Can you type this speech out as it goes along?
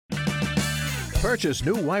Purchase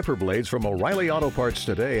new wiper blades from O'Reilly Auto Parts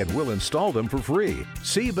today and we'll install them for free.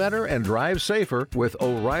 See better and drive safer with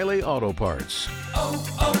O'Reilly Auto Parts.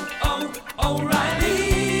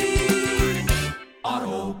 O'Reilly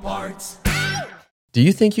Auto Parts. Do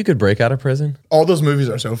you think you could break out of prison? All those movies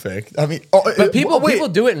are so fake. I mean, But people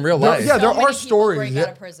do it in real life. Yeah, So there many are people stories. break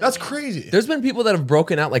out of prison, That's yeah. crazy. There's been people that have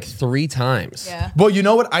broken out like 3 times. Yeah. Well, you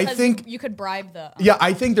know what? I 'Cause think you could bribe the. Yeah,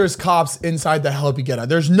 I think there's cops inside to help you get out.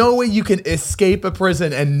 There's no way you can escape a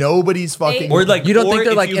prison and nobody's fucking. Or like You don't or think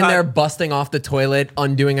they're if like you in have- there busting off the toilet,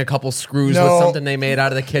 undoing a couple screws No. with something they made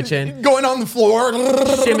out of the kitchen? going on the floor,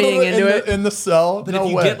 Shimmying into it. in the cell. But no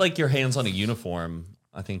if you way. get like your hands on a uniform,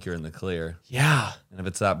 I think you're in the clear. Yeah. And if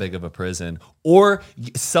it's that big of a prison, or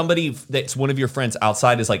somebody that's one of your friends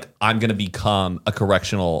outside is like, I'm going to become a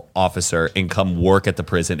correctional officer and come work at the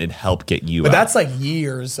prison and help get you but out. that's like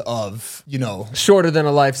years of, Shorter than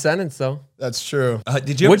a life sentence, though. that's true.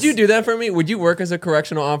 Did you? Would you do that for me? Would you work as a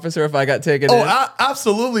correctional officer if I got taken in?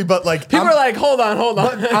 Absolutely. But like, People are like, hold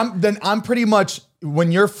on. but I'm pretty much,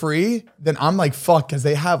 when you're free, then I'm like, fuck, because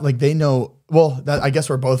they know, well, I guess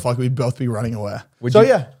we're both fucked. We'd both be running away. Would so you?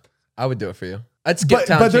 yeah. I would do it for you. I'd skip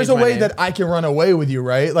town. But there's a change my way name. that I can run away with you,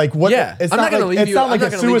 right? Like what? Yeah. It's I'm not gonna leave It's you- not I'm like not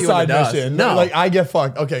a gonna leave you in the suicide dust. mission. No. Like I get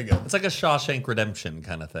fucked. Okay, good. It's like a Shawshank Redemption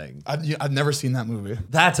kind of thing. I've never seen that movie.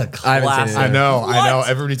 That's a I haven't seen it classic. either. I know.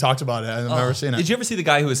 Everybody talked about it. I've never seen it. Did you ever see the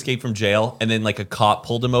guy who escaped from jail and then like a cop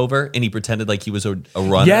pulled him over and he pretended like he was a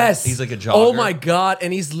runner? Yes. He's like a jogger. Oh my God.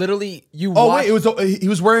 And he's literally, Wait, he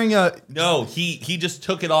was wearing a. No, he just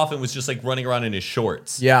took it off and was just like running around in his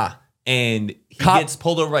shorts. Yeah. And he Cop- gets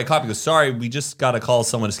pulled over by a cop. He goes, sorry, we just got a call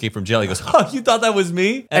someone escaped from jail. He goes, oh, you thought that was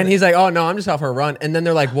me? And he's like, oh no, I'm just off for a run. And then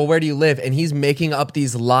they're like, well, where do you live? And he's making up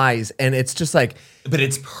these lies. And it's just like, But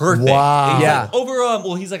it's perfect. Wow. He's Yeah. like,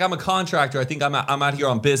 well, he's like, I'm a contractor. I think I'm out here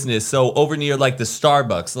on business. So over near like the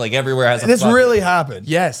Starbucks, like everywhere has a This fucking- really happened.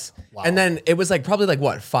 yes. And then it was like probably like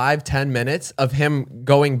what, 5-10 minutes of him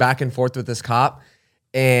going back and forth with this cop.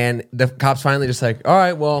 And the cop's finally just like, all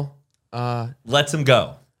right, well, Lets him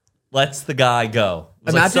go. Lets the guy go.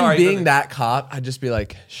 Was like, imagine sorry, being brother. that cop. I'd just be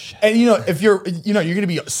like, shit. And if you're gonna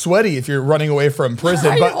be sweaty if you're running away from prison.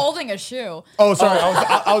 Are you But holding a shoe? oh, sorry,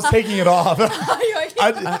 I was taking it off. Are you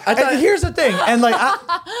like- And here's the thing, and like,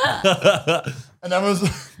 and that was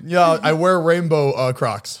I wear rainbow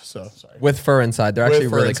Crocs. So sorry. With fur inside. They're actually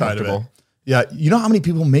With fur really inside of it. comfortable. Yeah, you know how many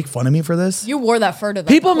people make fun of me for this? you wore that fur to the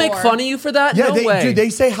People make core. fun of you for that? Yeah, no way. dude, they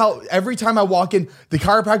say how every time I walk in the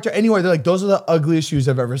chiropractor anywhere, they're like, "Those are the ugliest shoes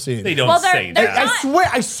I've ever seen." They don't Well, they're- say they're that. not-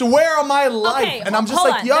 I swear on my life, Okay, and I'm just hold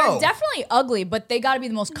like, on. "Yo." They're definitely ugly, but they got to be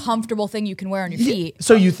the most comfortable thing you can wear on your feet.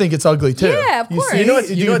 So you think it's ugly too? Yeah, of You course. see? You know what's-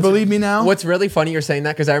 Do you you, know what's- believe me now? What's really funny you're saying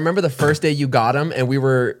that because I remember the first day you got him and we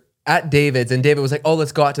were at David's and David was like, oh,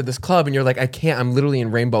 let's go out to this club. And you're like, I can't. I'm literally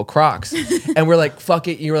in rainbow Crocs. And we're like, fuck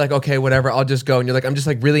it. You were like, okay, whatever. I'll just go. And you're like, I'm just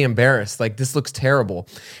like really embarrassed. Like this looks terrible.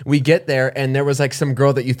 We get there and there was like some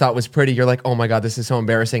girl that you thought was pretty. You're like, oh my God, this is so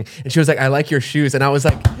embarrassing. And she was like, I like your shoes. And I was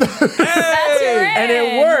like, That's your and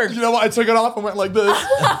it worked. You know what? I took it off and went like this.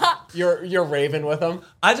 You're raving with them.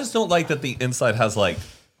 I just don't like that the inside has like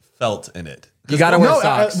felt in it. You gotta wear No,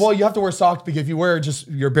 socks. well, you have to wear socks because if you wear just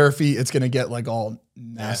your bare feet, it's gonna get like all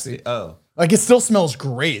nasty. Oh. Like it still smells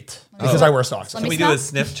great because I wear socks. Let Can me we do a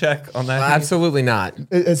smell. sniff check on that? Absolutely not.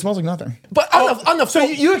 It smells like nothing. But on the So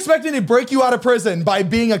you expect me to break you out of prison by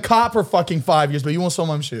being a cop for fucking 5 years, but you won't smell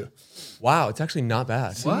my shoe? wow, it's actually not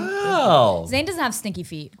bad. Wow. Zane doesn't have stinky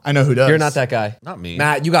feet. I know who does. You're not that guy. Not me.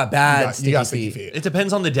 Matt, you got bad You got stinky stinky feet. feet. It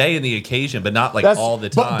depends on the day and the occasion, but not like That's all the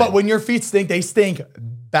time. But when your feet stink, they stink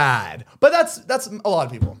bad. But that's a lot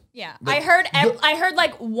of people. Yeah, I heard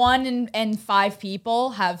like 1 in 5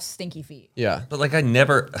 people have stinky feet. Yeah. But like I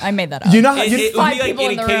never. I made that up. You know how It, you, it would Five be like people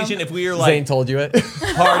an in the occasion room. if we were Zane like told you it.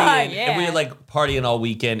 partying, Yeah. if we were like partying all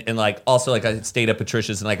weekend, and like also like I stayed at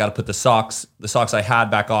Patricia's and I got to put the socks I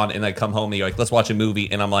had back on, and I come home and you're like, let's watch a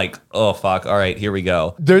movie, and I'm like, oh fuck, all right, here we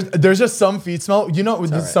go. there's just some feet smell. You know,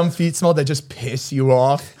 there's some feet smell that just piss you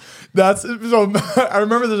off. That's so. I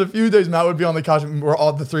remember there's a few days Matt would be on the couch, and we're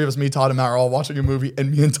all the three of us, me, Todd, and Matt, are all watching a movie,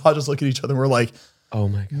 and me and Todd just look at each other, and we're like, Oh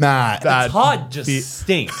my God. Matt, that Todd just feet-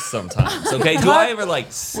 stinks sometimes. Okay, do I ever like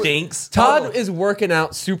stinks? Todd is working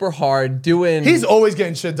out super hard, doing. He's always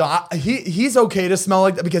getting shit done. He's okay to smell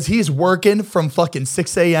like that because he's working from fucking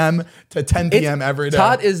 6 a.m. to 10 p.m. every day.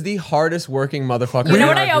 Todd is the hardest working motherfucker. You know in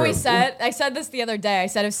what our I always group. said? I said this the other day. I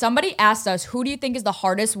said, if somebody asked us, who do you think is the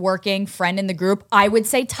hardest working friend in the group? I would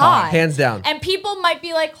say Todd. Hands down. And people might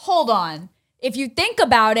be like, hold on. If you think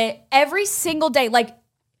about it, every single day, like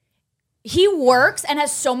he works and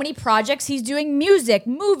has so many projects. He's doing music,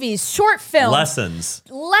 movies, short films,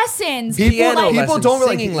 Lessons. People don't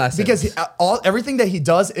really singing lessons. because everything that he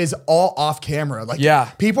does is all off camera. Like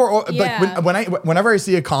people are Yeah. like whenever I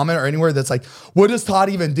see a comment or anywhere that's like, "What does Todd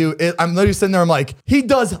even do?" I'm literally sitting there. I'm like, he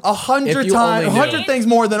does 100 you times, only knew. 100 things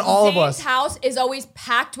more than all of Zane's us. house is always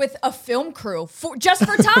packed with a film crew just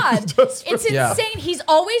for Todd. It's insane. Yeah. He's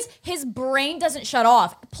always, his brain doesn't shut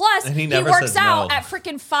off. Plus, And he he never works says out no. at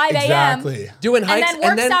freaking 5 a.m. Exactly. Doing And hikes then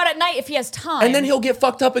works out at night if he has time. and then he'll get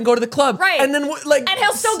fucked up and go to the club. Right. And then and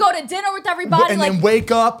he'll still go to dinner with everybody. And like, then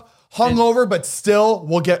wake up hungover, but still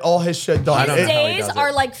will get all his shit done. I don't know how he days does it.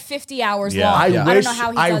 are like 50 hours Yeah. long. I I wish don't know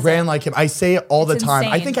how he I does ran it. like him. I say it all the It's time.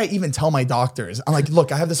 I insane. think I even tell my doctors. I'm like,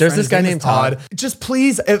 look, I have this. There's friend, this his guy name is named Todd. Just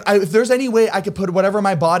please, if there's any way I could put whatever in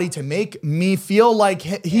my body to make me feel like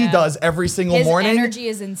he Yeah. does every single His morning. energy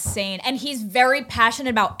is insane. And he's very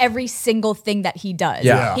passionate about every single thing that he does.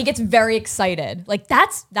 Yeah. He gets very excited. Like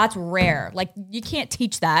that's rare. Like you can't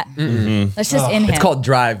teach that. That's just in him. It's called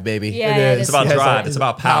Drive, baby. Yeah, It it is. is. It's about Yes, drive. it It's is.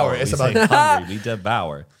 about power. It's We about- say hungry. We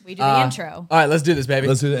devour. We do the intro. All right, let's do this, baby.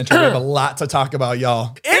 Let's do the intro. We have a lot to talk about,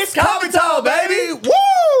 y'all. It's Comedy time, baby!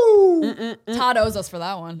 Woo! Todd owes us for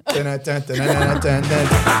that one. I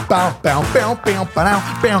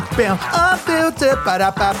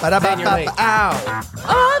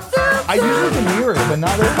usually can hear it, but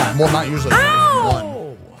not this time. Well, not usually.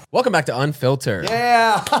 Welcome back to Unfiltered.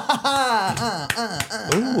 Yeah.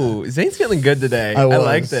 Ooh, Zane's feeling good today. I I was.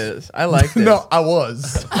 like this. I like this. No, I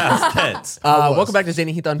was. Past tense. Welcome back to Zane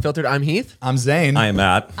and Heath Unfiltered. I'm Heath, I'm Zane. I am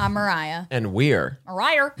Matt. I'm Mariah. and we're.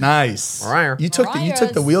 Mariah. Nice. Mariah. You took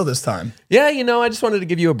the wheel this time. Yeah, I just wanted to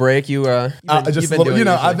give you a break. You've Just been a little, doing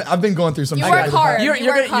usually. I've been going through some. You shit. work hard. You're, You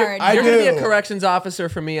you're work gonna, hard. I you're gonna be a do. corrections officer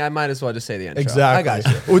for me. I might as well just say the intro. Exactly. I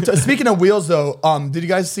got you. Well, speaking of wheels, though, did you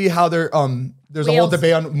guys see how there's a whole Wheels.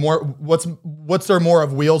 debate on what's there more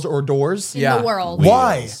of wheels or doors? In Yeah. the world.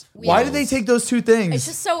 Why? Wheels. Why did they take those two things? It's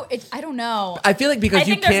just so, I don't know. I feel like because I you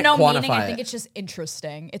think there's can't no quantify meaning. I think it. it's just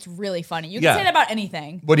interesting. It's really funny. You can Yeah. say that about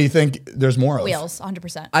anything. What do you think there's more of? Wheels,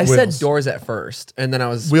 100%. I said Wheels. doors at first, and then I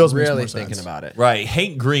was Wheels makes really more thinking sense. about it. Right.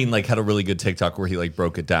 Hank Green had a really good TikTok where he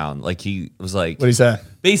broke it down. He was like, What do you say?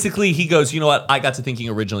 basically he goes, you know what? I got to thinking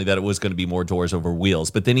originally that it was going to be more doors over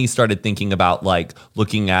wheels, but then he started thinking about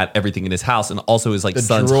looking at everything in his house and also his son's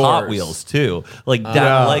Hot drawers. Wheels too,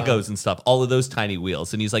 down Legos and stuff. All of those tiny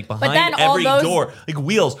wheels, and he's like then behind all every those- door,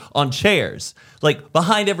 wheels on chairs.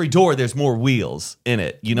 Behind every door, there's more wheels in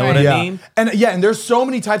it. You know what Right. I Yeah. mean? And there's so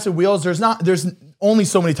many types of wheels. There's only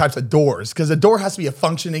so many types of doors because a door has to be a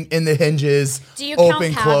functioning in the hinges. Do you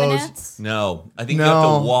open, count close. cabinets? No, I think you have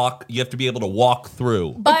No. to walk. You have to be able to walk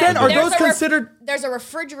through. But then are there's those a considered- There's a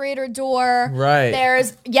refrigerator door. Right.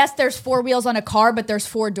 There's 4 wheels on a car, but there's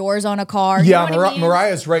 4 doors on a car. Yeah, you know what I mean?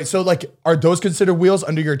 Mariah's right. So are those considered wheels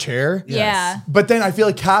under your chair? Yeah. But then I feel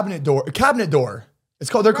like cabinet door.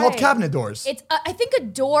 They're called Right. cabinet doors. It's. I think a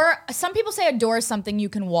door. Some people say a door is something you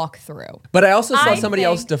can walk through. But I also saw I somebody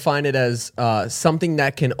else think- define it as something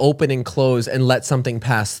that can open and close and let something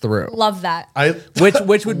pass through. Love that.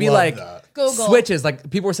 Which would be Love like that. Google. switches. Like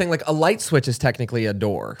people were saying, a light switch is technically a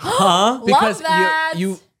door Love because that.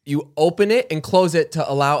 you open it and close it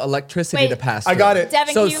to allow electricity Wait, to pass. I through. got it.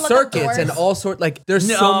 Devin, So can you look up circuits doors? and all sort there's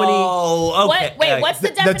so Oh, okay. What's the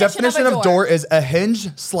The definition of a door is a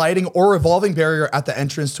hinge, sliding, or revolving barrier at the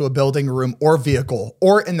entrance to a building, room, or vehicle,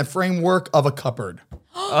 or in the framework of a cupboard.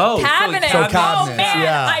 Oh, cabinet? So Oh cabinets, man,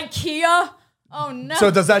 yeah. IKEA. Oh no. So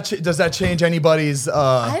does that change anybody's?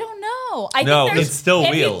 I don't know. I No, think there's, it's still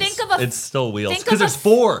if wheels. You think of a, It's still wheels think because of there's a-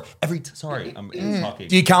 4 every. Sorry, I'm talking.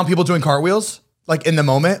 Do you count people doing cartwheels in the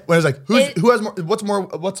moment when it's who has more?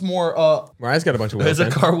 What's more? Mariah's got a bunch of wheels.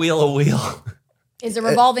 There's a car wheel, a wheel. Is a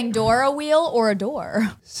revolving door a wheel or a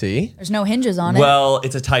door? See, There's no hinges on it. Well,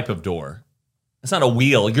 it's a type of door. It's not a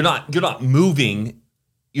wheel. You're not moving.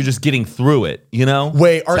 You're just getting through it. You know.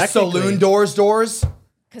 Wait, are Technically- saloon doors?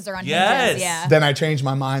 Because they're on Yes. hinges. Yeah. Then I changed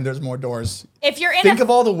my mind. There's more doors. If you're in Think a, of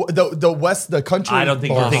all the country. I don't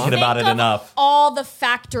think you're bars. thinking about it think of enough. all the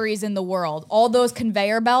factories in the world, all those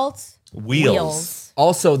conveyor belts, Wheels.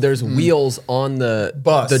 also there's wheels on the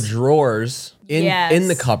Bus. the drawers in Yes.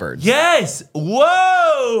 the cupboards. Yes.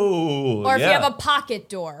 Whoa. Or if you Yeah. have a pocket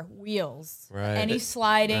door, wheels. Right. Any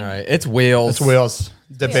sliding. All right, it's wheels. It's wheels.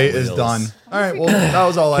 Debate is Wheels. done. All right. Well, that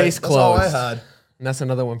was all Case that's all I closed. had. And that's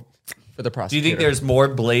another one for the Do prosecutor. you think there's more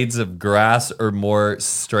blades of grass or more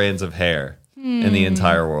strands of hair in the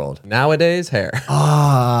entire world? nowadays hair?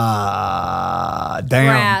 Ah, damn.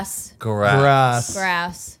 Grass. Grass. Grass.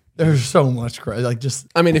 Grass. There's so much crazy. Like just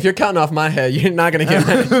I mean, if you're counting off my head, you're not gonna get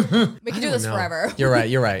many. We can do this forever. You're right.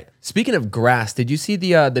 You're right. Speaking of grass, did you see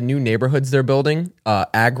the new neighborhoods they're building?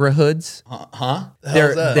 Agri hoods. huh?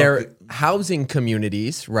 They're housing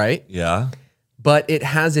communities, right? Yeah. But it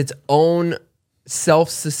has its own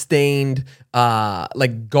self-sustained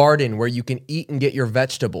like garden where you can eat and get your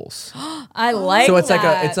vegetables. I like So it's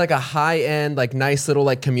that. like a high-end, like nice little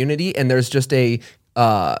like community, and there's just a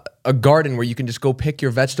garden where you can just go pick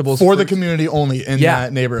your vegetables For the fruits. community only in Yeah.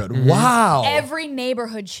 that neighborhood. Wow. Every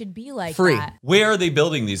neighborhood should be like Free. that. Where are they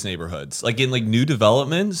building these neighborhoods? Like in like new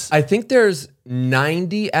developments? I think there's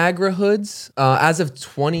 90 agri-hoods as of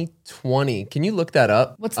 2020. Can you look that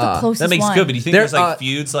up? What's the closest That makes one? good, but do you think There- there's like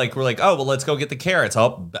feuds? Like we're like, oh well, let's go get the carrots.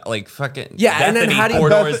 Oh, like fucking Yeah, and then Bethany how do you-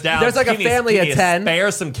 corridors down. There's like a Can you- family can of you 10.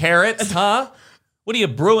 Spare some carrots, huh? What are you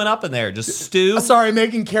brewing up in there? Just stew? Sorry,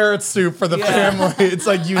 making carrot soup for the family. It's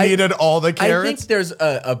like you needed all the I carrots. think there's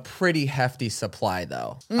a pretty hefty supply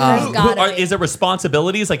though. There's gotta be. Is there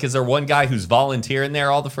responsibilities? Like, is there one guy who's volunteering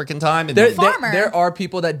there all the freaking time? And Farmer. There are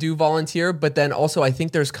people that do volunteer, but then also I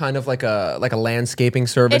think there's kind of like a landscaping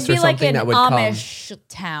service It'd or be like something an that would come. Amish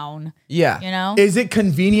town. Yeah. You know? Is it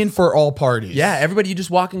convenient for all parties? Yeah, everybody you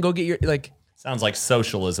just walk and go get your like sounds like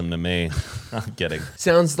socialism to me. I'm kidding.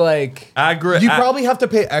 sounds like You probably have to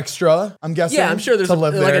pay extra, I'm guessing. yeah, I'm sure there's to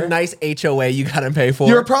live like there. a nice HOA you gotta pay for.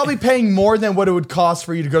 You're probably paying more than what it would cost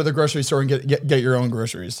for you to go to the grocery store and get your own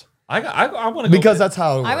groceries. I want to go Because that's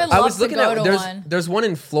how it works. I would I love was to looking go at to there's one. there's one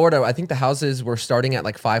in Florida. I think the houses were starting at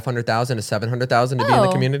like 500,000 to 700,000 to be in the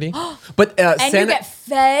Oh. community. But And you get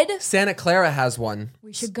fed. Santa Clara has one.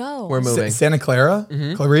 We should go. We're moving. Santa Clara?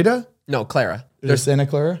 Clarita? No, Clara. There's Santa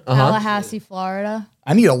Clara? Tallahassee, Florida.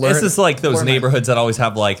 I need to learn. This is like those neighborhoods that always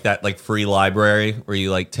have like that like free library where you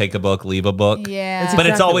like take a book, leave a book. Yeah. It's But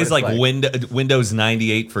it's exactly always what like, it's like. Windows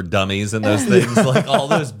 98 for dummies and those things. Like all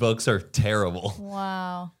those books are terrible.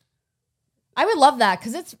 Wow. I would love that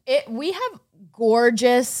because we have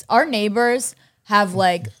gorgeous, our neighbors have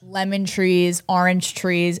like lemon trees, orange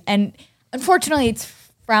trees, and unfortunately it's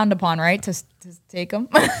frowned upon, right? To take them.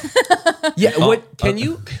 Yeah, what can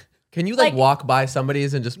you like Like- walk by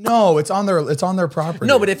somebody's and just No, it's on their property.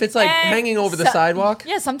 No, but if it's like hanging over the sidewalk,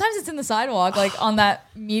 Yeah, sometimes it's in the sidewalk, like on that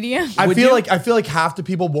median. I Would feel you? like half the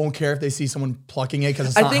people won't care if they see someone plucking it because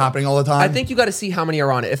it's I not think- happening all the time. I think you got to see how many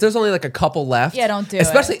are on it. If there's only like a couple left, Yeah, don't do it.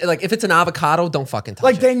 Especially like if it's an avocado, don't fucking touch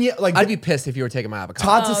like it. Danielle, like I'd be pissed if you were taking my avocado.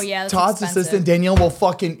 Todd's, Oh, yeah, that's Todd's expensive. assistant Danielle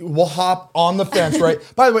will hop on the fence, right?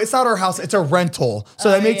 By the way, it's not our house; it's a rental,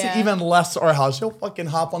 so that makes yeah. it even less our house. She'll fucking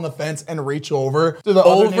hop on the fence and reach over to the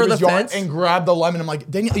Over other neighbor's the yard fence? and grab the lemon. I'm like,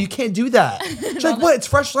 Danielle, you can't do that. She's like, what? It's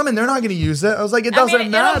fresh lemon. They're not going to use it. I was like, it I mean, doesn't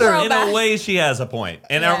it'll matter. grow In back. a way, she has a point.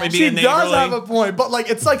 And Yeah. maybe She a does have neighborly. a point, but like,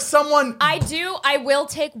 it's like someone. I will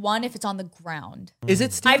take one if it's on the ground. Is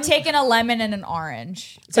it Steven? I've taken a lemon and an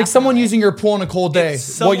orange. It's like someone using your pool on a cold day.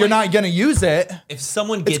 If Well, you're someone- not going to use it. If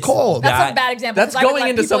someone gets cold. That's that, a bad example. That's 'cause I would going let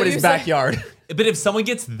into people somebody's use it. backyard. But if someone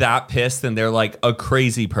gets that pissed, then they're like a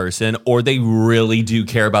crazy person, or they really do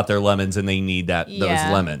care about their lemons and they need those Yeah.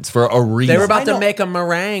 lemons for a reason. They were about I to know. make a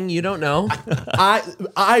meringue. You don't know.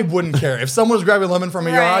 I wouldn't care if someone was grabbing a lemon from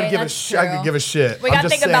a yard. Right, I'd give a that's shit. I could true. give a shit. We I'm gotta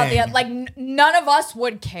just think about saying. none of us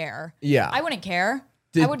would care. Yeah. I wouldn't care.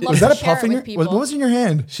 Did- I would was love Was to that a share puff it in with your? people. What was in your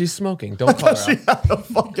hand? She's smoking. Don't call her She out. had a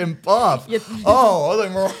fucking puff. Oh, I was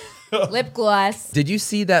like, more. Lip gloss. Did you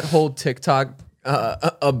see that whole TikTok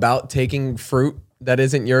about taking fruit that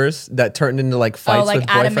isn't yours that turned into like fights like with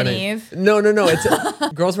Adam boyfriend? and Eve? No.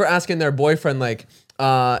 It's girls were asking their boyfriend like,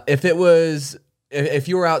 if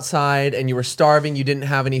you were outside and you were starving, you didn't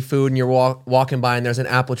have any food, and you're walking by and there's an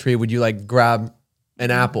apple tree, would you like grab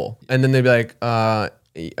an apple? And then they'd be like,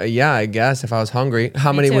 yeah, I guess if I was hungry.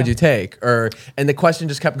 How many too. would you take? And the question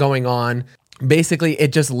just kept going on. Basically,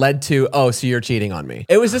 it just led to, oh, so you're cheating on me.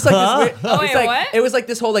 It was just like this weird, Oh, it's wait, like, what? it was like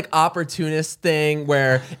this whole like opportunist thing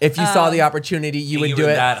where if you saw the opportunity, you would you do were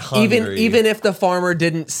it. that hungry. Even if the farmer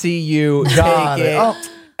didn't see you Got take it. it. Oh.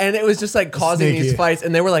 And it was just like causing these Sneaky. fights,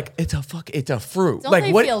 and they were like, "It's a fruit." Don't like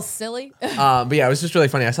they what? feel silly? But yeah, it was just really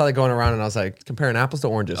funny. I saw that going around, and I was like, comparing apples to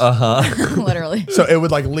oranges. Literally. So it would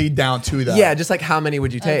like lead down to that. Yeah, just like how many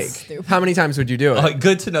would you take? That's stupid. How many times would you do it?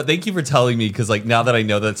 Good to know. Thank you for telling me because like now that I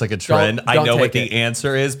know that's like a trend, I don't know what take the it.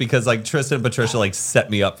 answer is because like Tristan and Patricia like set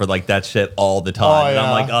me up for like that shit all the time. Oh, And I'm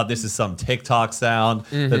yeah. like, oh, this is some TikTok sound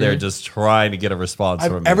that they're just trying to get a response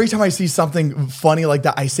from me. Every time I see something funny like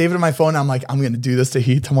that, I save it in my phone. And I'm like, I'm gonna do this to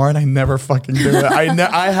Heath tomorrow, and I never fucking do it.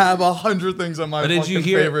 I have 100 things on my But did fucking you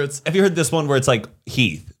hear? favorites. Have you heard this one where it's like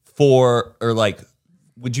Heath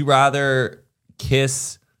would you rather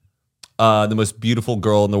kiss the most beautiful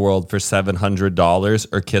girl in the world for $700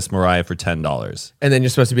 or kiss Mariah for $10. And then you're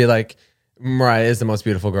supposed to be like, Mariah is the most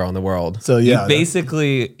beautiful girl in the world. So yeah,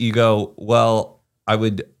 You go, well, I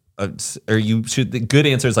would, or you should. The good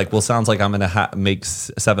answer is like, well, sounds like I'm gonna make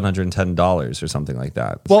 $710 or something like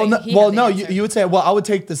that. well, Wait, no, he had the you would say, well, I would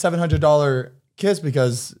take the $700 kiss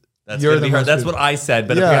because you're the most That's beautiful. what I said,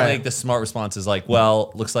 but Yeah. apparently like, the smart response is like,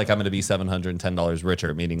 well, looks like I'm going to be $710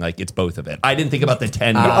 richer, meaning like it's both of it. I didn't think about the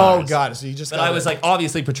 $10. Oh god, so you just. But got I was like,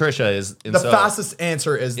 obviously Patricia is and the so fastest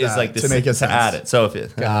answer is that like to make it to add it. So if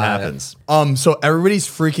it happens, So everybody's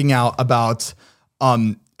freaking out about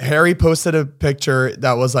Harry posted a picture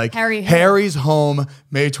that was like Harry who? Harry's home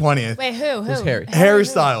May 20th. Wait, who? Who's Harry? Harry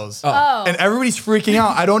Styles. Oh. And everybody's freaking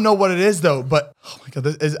out. I don't know what it is though, but oh my god,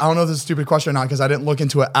 I don't know if this is a stupid question or not because I didn't look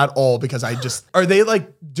into it at all because I just are they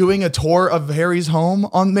like doing a tour of Harry's home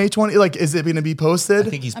on May 20th? Like is it going to be posted? I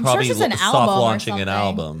think he's I'm sure probably it's just an soft album or launching an something.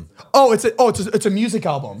 album. Oh, it's a music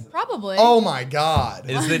album. Probably. Oh my god.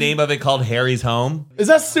 Is the name of it called Harry's Home? Is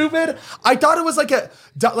that stupid? I thought it was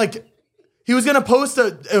like he was gonna post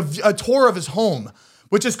a tour of his home,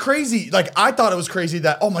 which is crazy. Like I thought it was crazy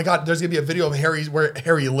that oh my god, there's gonna be a video of Harry's where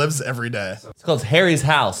Harry lives every day. It's called Harry's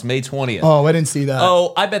House, May 20th. Oh, I didn't see that.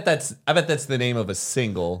 Oh, I bet that's the name of a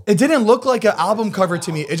single. It didn't look like an album cover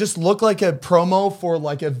to me. It just looked like a promo for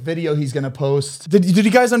like a video he's gonna post. Did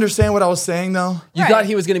you guys understand what I was saying though? You Right. thought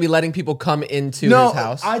he was going to be letting people come into No, his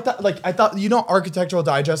house? I thought Architectural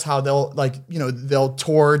Digest how they'll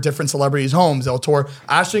tour different celebrities' homes. They'll tour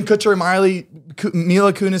Ashton Kutcher and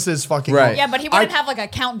Mila Kunis's fucking Right. home. Yeah, but he wouldn't have like a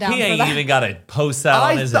countdown He for ain't that. even got to post that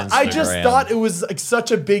on his Instagram. I just thought it was like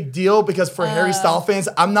such a big deal because for Harry Styles fans,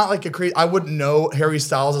 I'm not like I wouldn't know Harry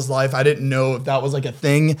Styles' life. I didn't know if that was like a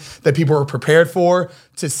thing that people were prepared for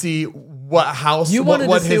to see what house You what, wanted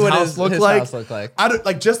what to see his what house his looked house like. looked like. I don't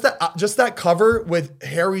like just that cover with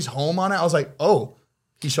Harry's home on it. I was like, oh,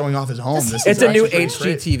 he's showing off his home. This it's is a new actually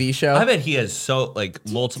pretty great. HGTV show. I bet he has so like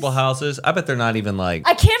multiple houses. I bet they're not even like.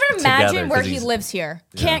 I can't even together imagine where 'cause he he's- lives here.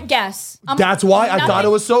 Can't guess. That's why I thought nothing- it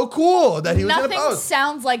was so cool that he was gonna Nothing post.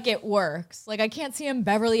 sounds like it works. Like I can't see him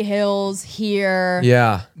Beverly Hills here.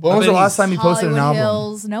 yeah. When was the last time he posted an Hollywood album?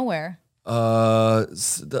 Hills, nowhere.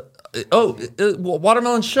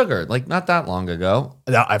 Watermelon Sugar, like not that long ago.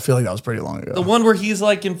 I feel like that was pretty long ago. The one where he's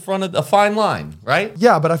like in front of a fine line, right?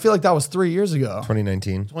 Yeah, but I feel like that was 3 years ago.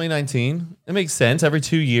 2019. 2019. It makes sense. Every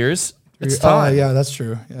 2 years, it's Oh, time. yeah, that's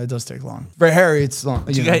true. Yeah, it does take long. For Harry, it's long.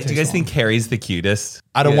 Do you guys think Carrie's the cutest?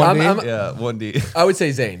 I don't want I'm- to be? Yeah, 1D. I would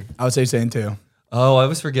say Zane. I would say Zane too. Oh, I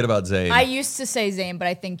always forget about Zane. I used to say Zane, but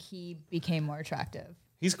I think he became more attractive.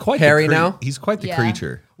 He's quite Harry the now? He's quite the Yeah.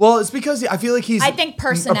 creature. Well, it's because I feel like he's I think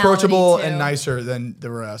personality, approachable too. and nicer than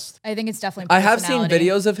the rest. I think it's definitely I have seen personality.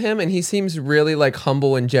 videos of him, and he seems really like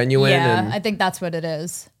humble and genuine. Yeah, and I think that's what it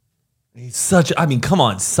is. He's such. I mean, come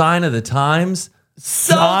on, sign of the times.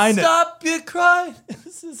 Sign- Don't stop your crying.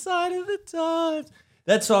 It's a sign of the times.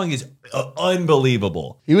 That song is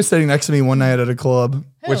unbelievable. He was sitting next to me one night at a club.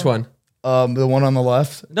 which one? The one on the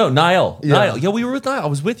left. No, Niall. Yeah. Niall. Yeah, we were with Niall. I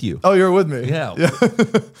was with you. Oh, you were with me. Yeah.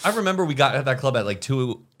 I remember we got at that club at like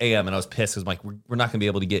 2 a.m. and I was pissed because I'm like, we're not going to be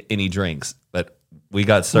able to get any drinks. But we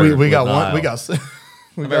got served. We got with one. Niall. We got. We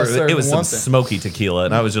I got remember served it was some one thing. smoky tequila,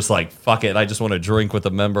 and I was just like, fuck it. I just want to drink with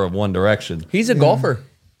a member of One Direction. He's a golfer.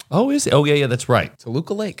 Oh, is he? Oh, yeah, that's right.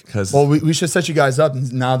 Toluca Lake. Because Well, we should set you guys up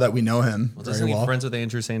now that we know him isn't very he well. friends with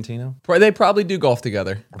Andrew Santino? They probably do golf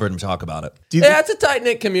together. I've heard him talk about it. Do you Yeah, it's a tight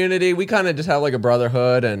knit community. We kind of just have like a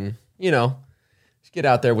brotherhood, and just get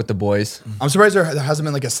out there with the boys. I'm surprised there hasn't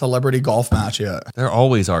been like a celebrity golf match yet. There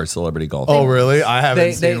always are celebrity golf. Oh, really? I haven't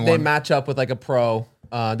They seen they one. match up with like a pro.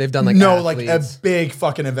 They've done like No, like a athletes. big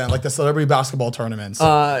fucking event, like the celebrity basketball tournaments.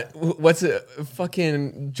 What's it?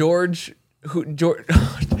 Fucking George? Who? George?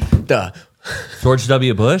 Duh. George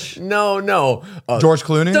W. Bush? No. George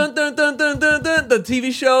Clooney. Dun, dun, dun, dun, dun, dun, the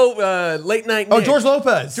TV show, Late Night. Oh, Nick. George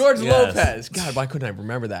Lopez. George Yes. Lopez. God, why couldn't I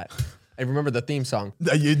remember that? I remember the theme song.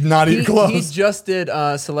 You're not even He close. just did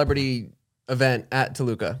a celebrity event at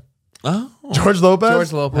Toluca. Oh. George Lopez.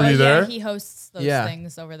 George Lopez. Were you there? Yeah, he hosts those Yeah.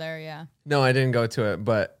 things over there. Yeah. No, I didn't go to it,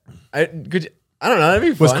 but I don't know. That'd be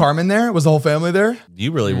fun. Was Carmen there? Was the whole family there?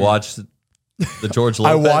 You really watched the George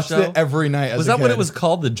I Lopez watched show? it every night. As Was a that what kid. it was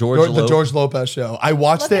called? The George The Lopez? George Lopez show. I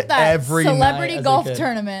watched Look it at that every night. celebrity as a golf kid.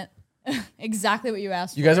 tournament. Exactly what you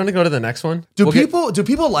asked You for. guys want to go to the next one? Do We'll get-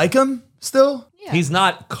 people like him? still? Yeah. He's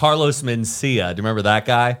not Carlos Mencia. Do you remember that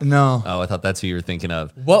guy? No. Oh, I thought that's who you were thinking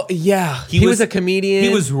of. Well, yeah. He was a comedian. He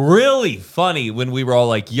was really funny when we were all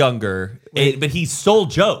like younger, but he stole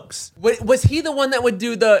jokes. Was he the one that would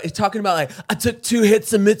do the talking about like I took 2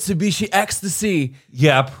 hits of Mitsubishi Ecstasy?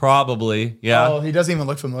 Yeah, probably. Yeah. Oh, he doesn't even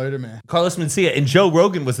look familiar to me. Carlos Mencia and Joe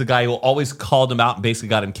Rogan was the guy who always called him out and basically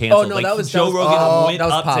got him canceled. Oh, no, like, that was Joe Rogan went that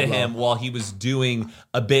was up to Pablo. him while he was doing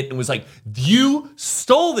a bit and was like, "You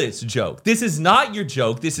stole this joke. This is not your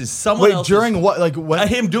joke. This is someone Wait, else's." during what? Like what?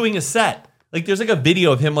 Him doing a set. Like there's like a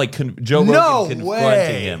video of him like Joe No Rogan confronting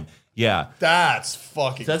way. him. Yeah. That's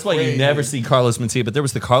fucking. So that's why you crazy. never see Carlos Mencia, but there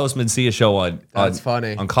was the Carlos Mencia show on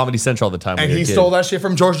funny. on Comedy Central all the time. when And we were he a kid. stole that shit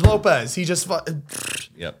from George Lopez. He just.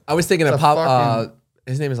 Yep. I was thinking of It's a fucking-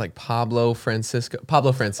 his name is like Pablo Francisco.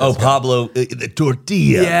 Pablo Francisco. Oh, Pablo, the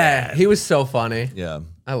tortilla. Yeah, he was so funny. Yeah.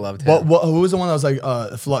 I loved him. Who was the one that was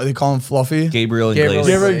like? They call him Fluffy. Gabriel Gabriel Iglesias.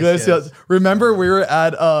 Gabriel Iglesias. Iglesias. Remember we were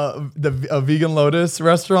at a Vegan Lotus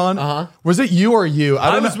restaurant? Uh-huh. Was it you or you?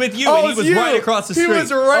 I don't was know. with you, Oh, and he it's was right across the He street.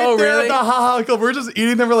 was right Oh, there really? at the Ha Ha Club. We were just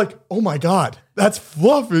eating there. We're like, oh my God, that's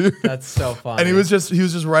Fluffy. That's so funny. And he was just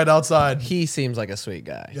right outside. He seems like a sweet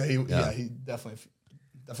guy. Yeah, he definitely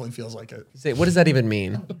feels like it. Say, what does that even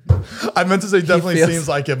mean? I meant to say definitely feels- seems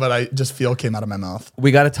like it, but I just feel came out of my mouth.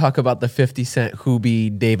 We got to talk about the 50 Cent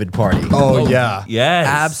Hoobie David party. Oh yeah. Yes.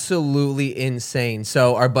 Absolutely insane.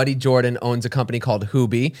 So our buddy Jordan owns a company called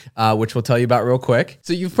Hoobie, which we'll tell you about real quick.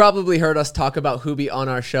 So you've probably heard us talk about Hoobie on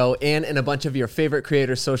our show and in a bunch of your favorite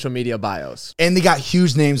creators' social media bios. And they got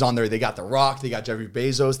huge names on there. They got The Rock, they got Jeffrey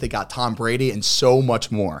Bezos, they got Tom Brady, and so much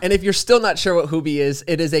more. And if you're still not sure what Hoobie is,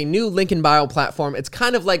 it is a new link in bio platform. It's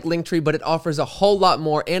kind of like Linktree, but it offers a whole lot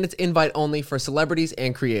more, and it's invite only for celebrities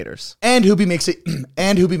and creators. And Hoobie makes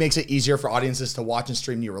it easier for audiences to watch and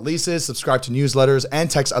stream new releases, subscribe to newsletters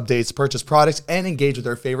and text updates, purchase products, and engage with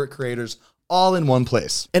their favorite creators all in one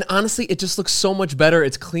place. And honestly, it just looks so much better.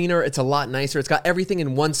 It's cleaner. It's a lot nicer. It's got everything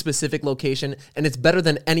in one specific location, and it's better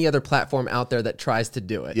than any other platform out there that tries to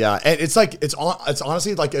do it. Yeah, and it's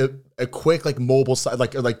honestly like a quick like mobile site,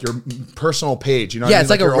 like your personal page. You know, what I Yeah, mean? it's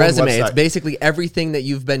like a your own resume. website. It's basically everything that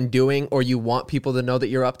you've been doing or you want people to know that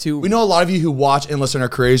you're up to. We know a lot of you who watch and listen are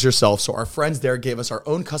creators yourself, so our friends there gave us our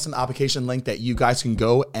own custom application link that you guys can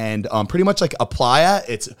go and pretty much like apply at.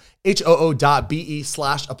 It's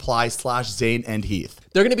hoo.be/apply/Zane and Heath.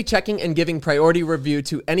 They're going to be checking and giving priority review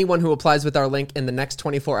to anyone who applies with our link in the next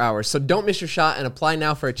 24 hours. So don't miss your shot and apply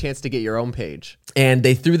now for a chance to get your own page. And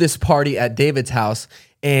they threw this party at David's house.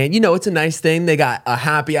 And, you know, it's a nice thing. They got a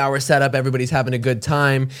happy hour set up. Everybody's having a good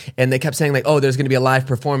time. And they kept saying, like, oh, there's going to be a live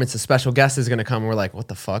performance. A special guest is going to come. And we're like, what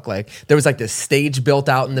the fuck? Like, there was like this stage built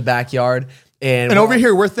out in the backyard. And over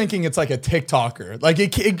here, we're thinking it's like a TikToker. Like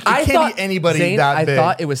it can't be anybody Zane, that big. I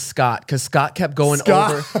thought it was Scott because Scott kept going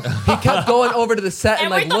Scott. over. He kept going over to the set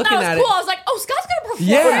and And we like thought looking that at was cool. it. I was like, oh, Scott's gonna perform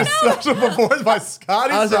Yeah. right now. Special performance by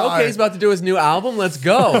Scotty. I was like, Side. okay, he's about to do his new album. Let's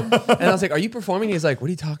go. And I was like, are you performing? He's like, what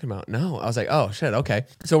are you talking about? No. I was like, oh, shit. Okay.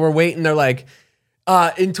 So we're waiting. They're like,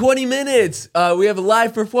 in 20 minutes, we have a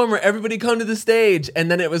live performer. Everybody come to the stage.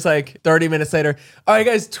 And then it was like 30 minutes later. All right,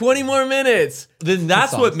 guys, 20 more minutes. Then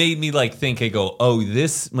that's what made me like think. I go, oh,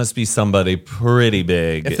 this must be somebody pretty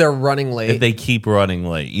big. If they're running late. if they keep running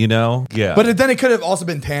late, you know? Yeah. But then it could have also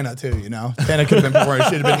been Tana too, you know? Tana could have been performing.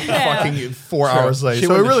 She'd have been fucking 4 hours late. She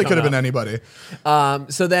So it wouldn't have really shown could have been up. anybody.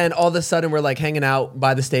 So then all of a sudden we're like hanging out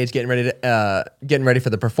by the stage, getting ready for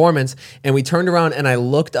the performance. And we turned around and I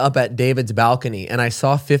looked up at David's balcony and I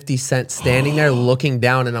saw 50 Cent standing there looking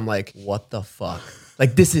down. And I'm like, what the fuck?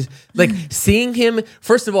 Like this is like seeing him,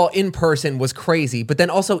 first of all, in person was crazy. But then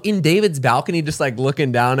also in David's balcony, just like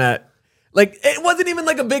looking down at, like, it wasn't even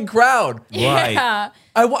like a big crowd. Right. Yeah.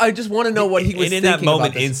 I just want to know what he was and in thinking that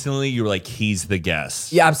moment, about this. instantly, you were like, he's the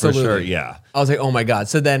guest. Yeah, absolutely. For sure, yeah. I was like, oh my God.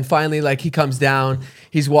 So then finally, like, he comes down,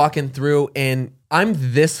 he's walking through, and I'm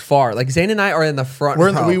this far. Like, Zane and I are in the front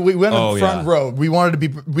row. We went Oh, in the front yeah. row. We wanted to be,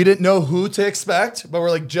 we didn't know who to expect, but we're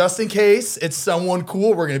like, just in case it's someone cool,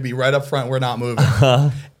 we're going to be right up front. We're not moving.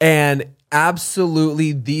 And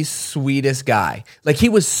absolutely the sweetest guy. Like, he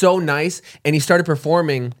was so nice, and he started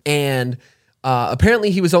performing, and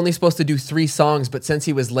apparently he was only supposed to do 3 songs, but since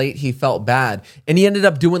he was late, he felt bad. And he ended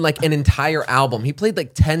up doing like an entire album. He played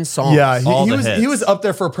like 10 songs. Yeah, All he the was hits. he was up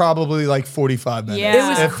there for probably like 45 minutes. Yeah.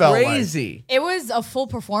 It was felt like. crazy. It was a full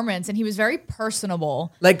performance, and he was very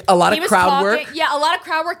personable. Like a lot He of was crowd talking, work. Yeah, a lot of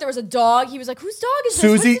crowd work. There was a dog. He was like, "Whose dog is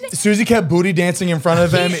this? What's his name?" Susie kept booty dancing in front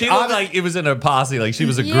of him. She looked like it was in a posse, like she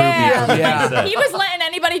was a groupie. Yeah, for Yeah. the set. he was letting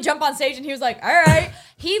anybody jump on stage, and he was like, "All right."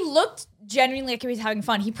 He looked genuinely like he was having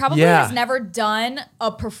fun. He probably Yeah. has never done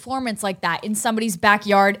a performance like that in somebody's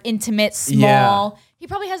backyard, intimate, small. He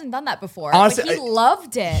probably hasn't done that before. Honestly, but he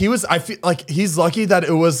loved it. I feel like he's lucky that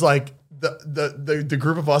it was like the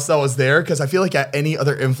group of us that was there, because I feel like at any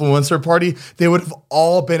other influencer party, they would have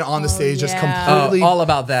all been on the stage just completely all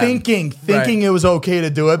about that. Thinking Right. it was okay to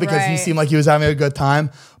do it because he Right. seemed like he was having a good time.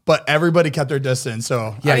 But everybody kept their distance,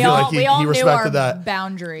 so Yeah, I we feel all, like we all he knew respected our that.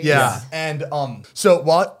 boundaries. Yeah. And so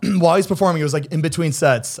while he's performing, it was like in between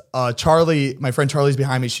sets. Charlie, my friend Charlie's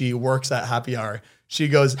behind me. She works at Happy Hour. She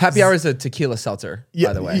goes, Happy Hour is a tequila seltzer,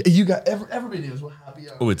 by the way. You got everybody knows what Happy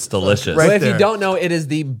Hour. Oh, it's delicious. Right. But if there. you don't know, it is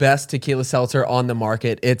the best tequila seltzer on the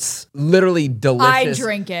market. It's literally delicious. I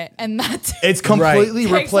drink it, and that's It's completely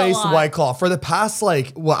Takes a replaced lot. White Claw for the past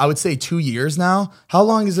I would say 2 years now. How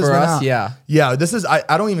long is this For been us, out? yeah. Yeah, this is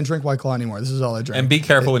I don't even drink White Claw anymore. This is all I drink. And be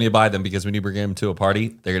careful when you buy them, because when you bring them to a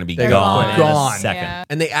party, they're going to be They're gone in gone. a second. Yeah.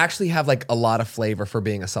 And they actually have like a lot of flavor for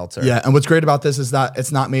being a seltzer. Yeah, and what's great about this is that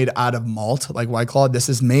it's not made out of malt like White Claw. This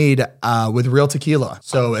is made with real tequila,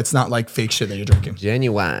 so it's not like fake shit that you're drinking.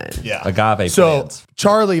 Genuine. Yeah, Agave So plants.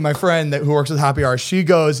 Charlie, my friend who works with Happy Hour, she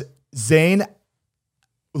goes, Zane,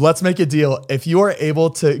 let's make a deal. If you are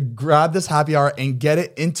able to grab this Happy Hour and get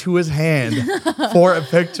it into his hand for a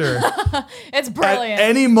picture it's at brilliant.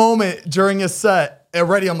 any moment during a set,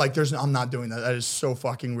 already I'm like, I'm not doing that. That is so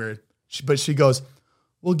fucking weird. But she goes,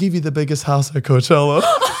 we'll give you the biggest house at Coachella.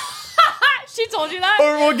 She told you that?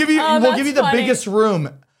 Or we'll give you that's the funny. biggest room.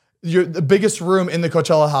 The biggest room in the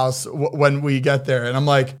Coachella house when we get there. And I'm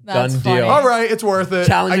like, That's Done funny. deal. all right, it's worth it.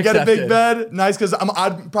 Challenge I get a big accepted. bed, nice, because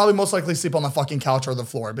I'd probably most likely sleep on the fucking couch or the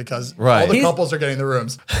floor because Right. all the He's- couplers are getting the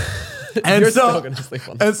rooms. And You're so, still gonna sleep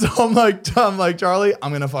on the and so I'm like, Charlie,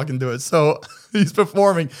 I'm gonna fucking do it. So he's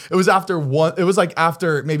performing. It was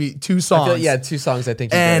after maybe 2 songs. Yeah, 2 songs I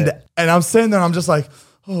think you did And it. I'm sitting there, I'm just like,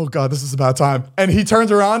 oh God, this is about time. And he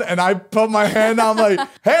turns around and I put my hand down, I'm like,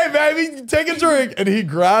 hey baby, take a drink. And he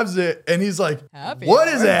grabs it and he's like, Happy what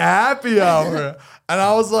hour. is a happy hour? And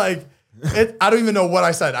I was like, I don't even know what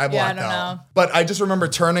I said. I blacked don't out. know. But I just remember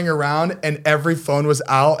turning around and every phone was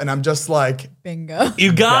out and I'm just like, Bingo.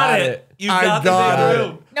 You got Got it. it. You I got got the it. big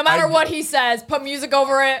room. No matter what he says, put music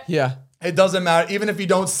over it. Yeah. it doesn't matter. Even if you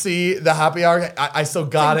don't see the happy hour, I still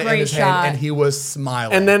got It's a it in great his shot. hand and he was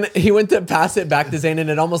smiling. And then he went to pass it back to Zane, and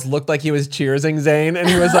it almost looked like he was cheersing Zane, and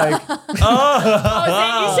he was like, Oh,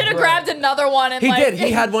 Zane, you should have grabbed another one. And he like, did.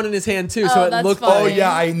 He had one in his hand too, so Oh, it that's looked. oh funny.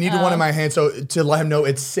 yeah, I needed one in my hand so to let him know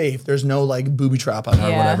it's safe. There's no like booby trap on it or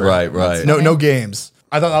Yeah. whatever. Right. No games.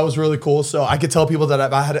 I thought that was really cool. So I could tell people that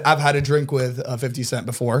I've had a drink with 50 Cent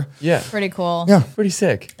before. Yeah, Pretty cool. Yeah. pretty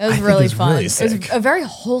sick. It was think really it's fun. really It was sick. a very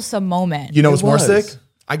wholesome moment. You know what's more was. sick?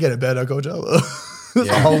 I get a bed at Coachella. It's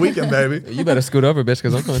a whole weekend, baby. You better scoot over, bitch,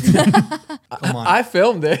 because I'm coming. Come on. I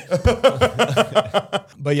filmed it.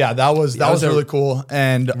 But yeah, that was was a really cool.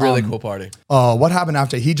 And Really cool party. what happened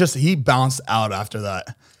after? He bounced out after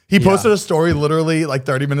that. He posted a story literally like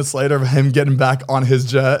 30 minutes later of him getting back on his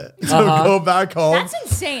jet to go back home. That's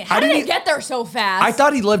insane. How How did did he he- get there so fast? I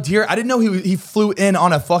thought he lived here. I didn't know he flew in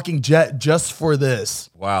on a fucking jet just for this.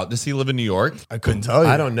 Wow. Does he live in New York? I couldn't tell you.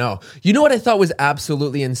 I don't know. You know what I thought was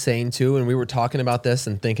absolutely insane too, and we were talking about this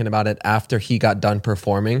and thinking about it after he got done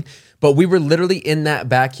performing. But we were literally in that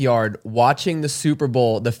backyard watching the Super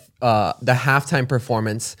Bowl, the halftime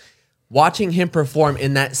performance, watching him perform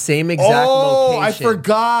in that same exact Oh, I location.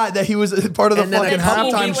 forgot that he was part of the And then fucking a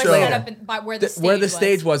couple halftime weeks was show. set up by where the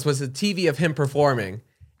stage was a TV of him performing,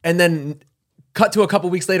 and then cut to a couple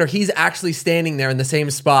weeks later, he's actually standing there in the same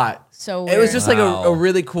spot. So it was weird. just like Wow. a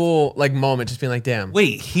really cool like moment, just being like, damn.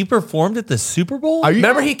 Wait, he performed at the Super Bowl? Are you?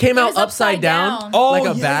 Remember he came He out was upside down, down. like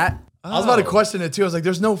Oh, a yeah. bat. I was about to question it too. I was like,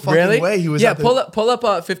 "There's no fucking Really? way he was." Yeah, at the, pull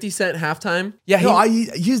up 50 Cent halftime. Yeah, he, No,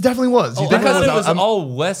 he definitely was. He I definitely thought it was I'm- all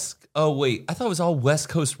West. Oh wait, I thought it was all West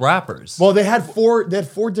Coast rappers. Well, they had four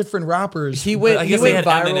different rappers. he went I he guess they went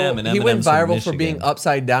had viral. Eminem, and He went Eminem's from viral for Michigan. being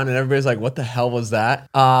upside down, and everybody's like, "What the hell was that?"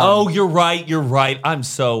 oh, you're right. I'm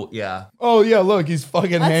so yeah. Oh yeah, look, he's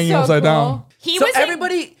fucking That's hanging so upside cool. down. He So was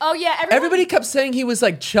everybody- oh yeah, Everybody kept saying he was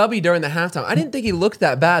like chubby during the halftime. I didn't think he looked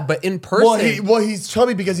that bad, but in person, Well, he's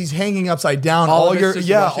chubby because he's hanging upside down. All All of it's your just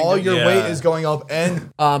yeah, rushing all down. your Yeah. weight is going up,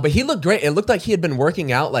 and but he looked great. It looked like he had been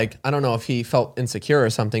working out. Like I don't know if he felt insecure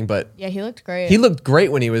or something, but yeah, he looked great. he looked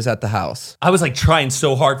great when he was at the house. I was like trying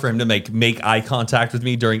so hard for him to make eye contact with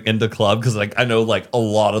me during in the club because like I know like a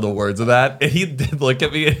lot of the words of that, and he did look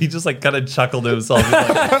at me and he just like kind of chuckled to himself. He was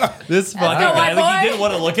like, this fucking go, guy. my Like, he boy. didn't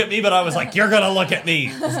want to look at me, but I was like, you're gonna look at me.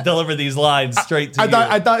 Just deliver these lines straight to you.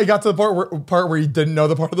 I thought it got to the part where he didn't know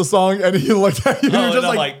the part of the song, and he looked at you Oh, just and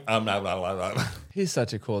I'm like, I'm not. He's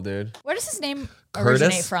such a cool dude. Where does his name Curtis?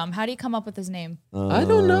 originate from? How do you come up with his name? I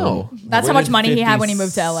don't know. That's how much money he had when he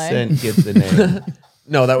moved to LA. Get the name.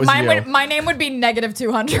 No, that was you. My name would be negative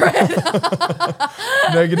 200.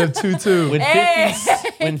 Negative 22.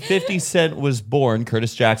 When 50 Cent was born,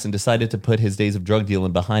 Curtis Jackson decided to put his days of drug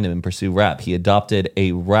dealing behind him and pursue rap. He adopted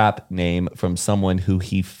a rap name from someone who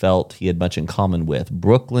he felt he had much in common with.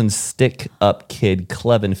 Brooklyn stick-up kid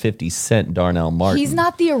Clevin 50 Cent Darnell Martin. He's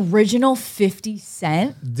not the original 50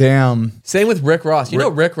 Cent. Damn. Same with Rick Ross. You know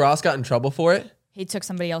Rick Ross got in trouble for it? He took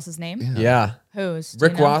somebody else's name. Yeah. Whose? Do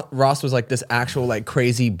Rick you know? Ross was like this actual like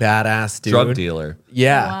crazy badass dude. drug dealer.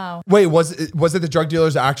 Yeah. Wow. Wait, was it the drug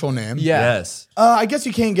dealer's actual name? Yeah. Yes. I guess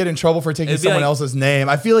you can't get in trouble for taking It'd be someone like- else's name.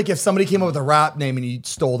 I feel like if somebody came up with a rap name and you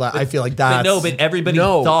stole that, I feel like that's... But everybody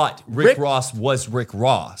No. thought Rick Rick- Ross was Rick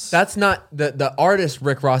Ross. That's not the artist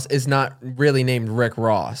Rick Ross is not really named Rick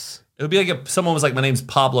Ross. It would be like if someone was like, my name's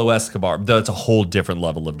Pablo Escobar. Though it's a whole different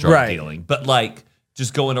level of drug Right. dealing. But like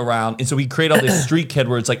just going around. And so he created all this street kid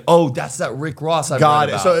where it's like, oh, that's that Rick Ross I've Got read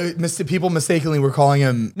it. about. So people mistakenly were calling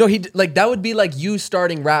him... No, like that would be like you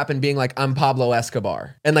starting rap and being like, I'm Pablo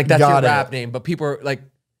Escobar. And like that's your Got it. rap name. But people are like,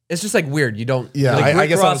 it's just like weird. You don't. Yeah, Like I Rick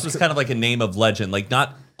guess I Ross was kind of like a name of legend. Like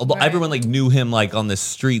not everyone like knew him like on the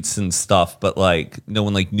streets and stuff, but like no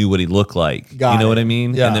one like knew what he looked like. Got you know it. what I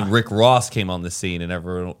mean? Yeah. And then Rick Ross came on the scene, and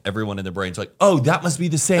everyone in their brains like, oh, that must be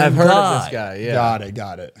the same. I've heard guy. of this guy. Yeah.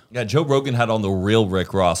 Got it. Yeah, Joe Rogan had on the real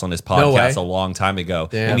Rick Ross on his No podcast way. a long time ago.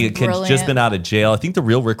 Damn. And he had just Brilliant. been out of jail. I think the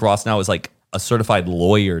real Rick Ross now is like a certified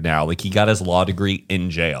lawyer now. Like he got his law degree in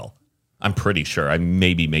jail. I'm pretty sure. I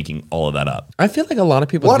may be making all of that up. I feel like a lot of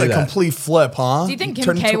people What do a that. complete flip, huh? Do you think Kim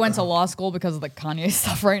Turned K into- went to law school because of the Kanye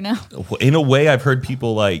stuff right now? In a way, I've heard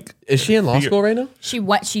people like Is she in law school right now?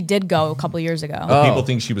 She did go a couple years ago. people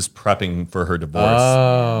think she was prepping for her divorce.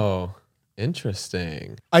 Oh,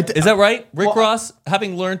 interesting. Is that right? Rick Ross,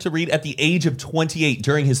 having learned to read at the age of 28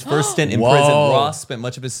 during his first stint in prison, Ross spent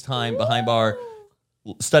much of his time behind bar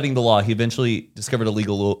studying the law. He eventually discovered a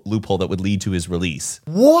legal loophole that would lead to his release.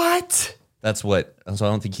 What? That's what. So I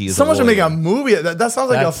don't think he is. Someone a should make lawyer. a movie. That sounds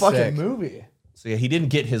like That's a fucking sick. movie. So yeah, he didn't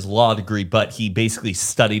get his law degree, but he basically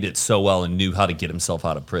studied it so well and knew how to get himself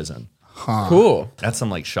out of prison. Cool. That's some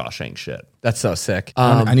like Shawshank shit. That's so sick.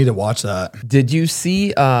 I need to watch that. Did you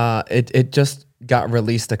see? It just got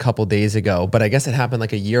released a couple days ago, but I guess it happened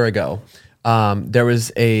like a year ago. There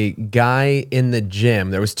was a guy in the gym.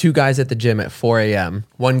 There was two guys at the gym at 4 a.m.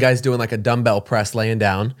 One guy's doing like a dumbbell press laying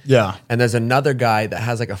down. Yeah. And there's another guy that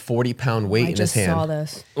has like a 40-pound weight I in his just hand. saw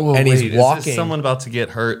this. And he's Is walking. this someone about to get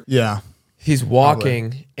hurt? Yeah. He's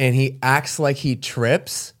walking and he acts like he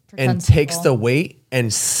trips and Pretends to takes fall. the weight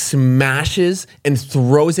and smashes and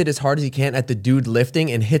throws it as hard as he can at the dude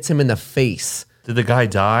lifting and hits him in the face. Did the guy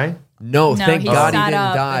die? No, No, thank he God he sat didn't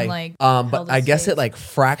up die. and, like, But held I his guess face. it like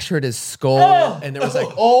fractured his skull, and there was like,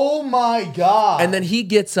 Oh my God. and then he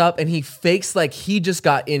gets up and he fakes like he just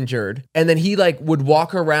got injured, and then he like would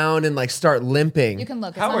walk around and like start limping. You can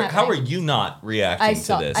look. It's How not are happening. you not reacting I to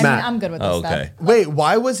saw. this? I mean, Matt. I'm good with this Oh, stuff. okay. Wait,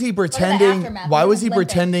 why was he pretending? aftermath. Why He was was he limping.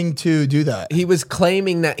 pretending to do that? He was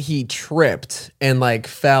claiming that he tripped and like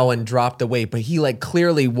fell and dropped the weight, but he like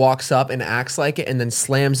clearly walks up and acts like it and then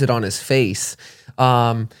slams it on his face.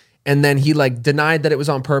 And then he like denied that it was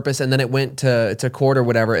on purpose, and then it went to court or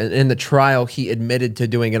whatever. And in the trial, he admitted to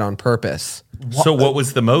doing it on purpose. So what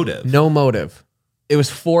was the motive? No motive. It was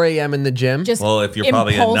 4 a.m. in the gym. Just Well, if you're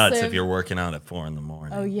probably a nuts if impulsive. you're working out at 4 a.m.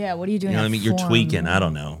 Oh yeah, what are you doing? You know what I at mean? You're 4 tweaking. I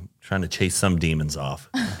don't know. Trying to chase some demons off.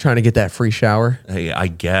 Trying to get that free shower. Hey, I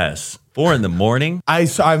guess. 4 a.m.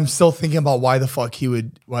 I'm still thinking about why the fuck he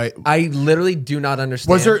would. Why I literally do not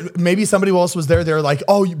understand. was there? Maybe somebody else was there. They're like,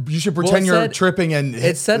 oh, you should pretend it you're said- tripping, and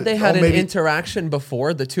It said they had oh, an maybe- interaction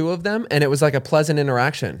before, the two of them, and it was like a pleasant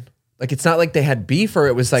interaction. Like it's not like they had beef, or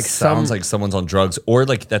it was like Sounds some like someone's on drugs, or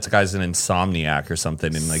like that guy's an insomniac or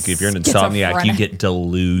something. And like if you're an insomniac, you Schizophrenic. get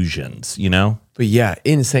delusions. You know? But yeah,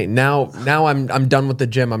 insane. Now I'm done with the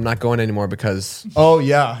gym. I'm not going anymore because Oh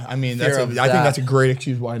yeah, I mean, Fear I of think that. that's a great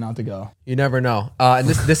excuse why not to go. you never know. And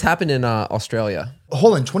this happened in Australia.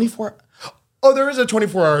 Hold on, 24. Oh, there is a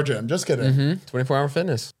 24-hour gym. Just kidding. 24-hour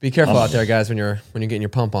fitness. Be careful out there, guys, when you're getting your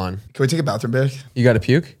pump on. Can we take a bathroom break? You got to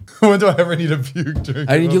puke? When do I ever need a puke? During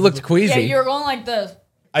I mean, you looked queasy. Yeah, you were going like this.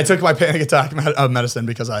 I took my panic attack medicine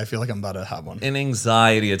because I feel like I'm about to have one. An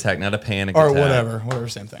anxiety attack, not a panic Or attack. whatever,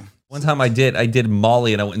 same thing. One time I did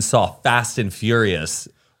Molly and I went and saw Fast and Furious,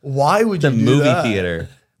 Why would the you do movie that? theater.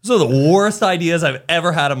 Those are the worst ideas I've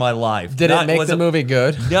ever had in my life. Did it make was the movie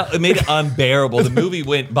good? No, it made it unbearable. The movie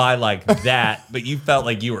went by like that, but you felt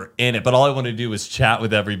like you were in it. But all I wanted to do was chat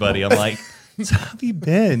with everybody. I'm like, So how have you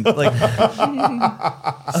been? Like,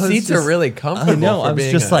 Seats are really comfortable. I know. for I was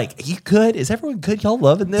being just a- like, you good? Is everyone good? Y'all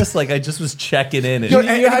loving this? Like, I just was checking in. And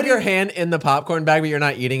You have your hand in the popcorn bag, but you're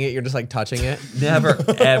not eating it. You're just like touching it. never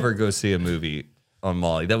ever go see a movie on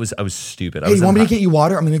Molly. I was stupid. I Hey, was you want me in to get you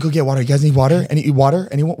water? I'm gonna go get water. You guys need water? Any water?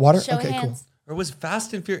 Anyone water? Show Okay, hands. Or was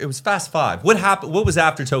Fast and Furious? It was Fast 5. What happened? What was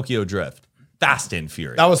after Tokyo Drift? Fast and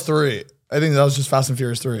Furious. That was 3. I think that was just Fast and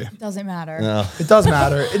Furious 3. Doesn't matter. It does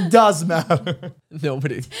matter. It does matter.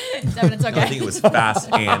 Nobody. Devin, it's okay. I think it was Fast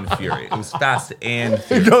and Furious. It was Fast and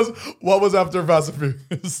Furious. It goes, what was after Fast and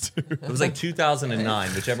Furious 2? It was like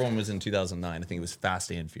 2009, whichever one was in 2009. I think it was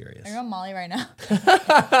Fast and Furious. Are you on Molly right now?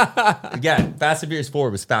 Again, Fast and Furious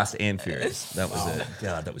 4 was Fast and Furious. That was it.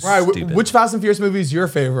 God, that was Right, stupid. which Fast and Furious movie is your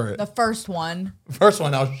favorite? The first one. First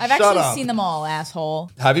one, now I've shut actually up. seen them all,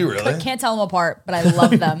 asshole. Have you really? Can't tell them apart, but I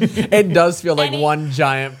love them. It does feel like Any- one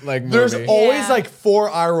giant like movie. There's always Yeah. like 4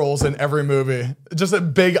 eye rolls in every movie. Just a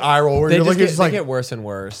big eye roll where they you're just looking get, just they like, get worse and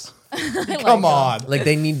worse. come on. Like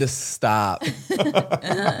they need to stop.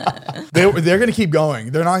 They're gonna keep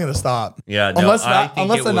going. They're not gonna stop. Yeah, no, unless I think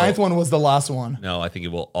unless it the ninth will. one was the last one. No, I think it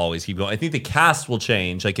will always keep going. I think the cast will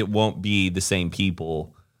change. Like, it won't be the same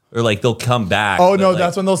people. Or, like, they'll come back. Oh but, no, like,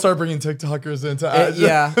 that's when they'll start bringing TikTokers into.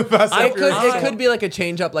 Yeah, Fast and Furious. it could be like a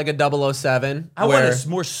change up, like a 007. I where, want a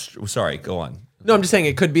more... Sorry, go on. No, I'm just saying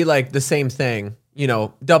it could be like the same thing. You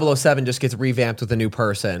know, 007 just gets revamped with a new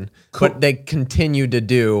person, but they continue to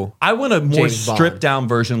do. I want a more James Bond. stripped down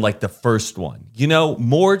version like the first one. You know,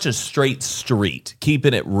 more just straight street,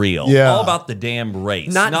 keeping it real. Yeah. All about the damn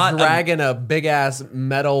race. Not dragging a big ass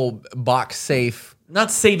metal box safe.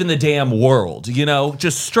 Not saving the damn world, you know?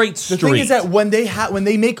 Just straight The street. thing is that when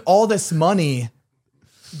they make all this money,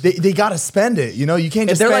 they gotta spend it. You know, you can't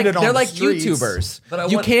just They're spend like it on they're the like streets. YouTubers. But I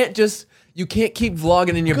you want- can't keep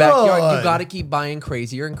vlogging in your backyard. Good. You got to keep buying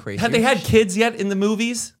crazier and crazier. Have they had kids yet in the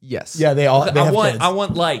movies? Yes. Yeah, they have kids. I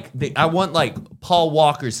want like Paul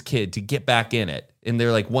Walker's kid to get back in it, and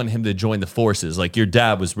they're like want him to join the forces. Like, your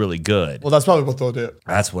dad was really good. Well, that's probably what they'll do.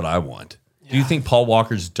 That's what I want. Do you think Paul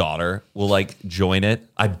Walker's daughter will like join it?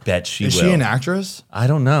 I bet she Is will. she an actress? I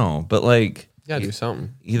don't know, but like You gotta do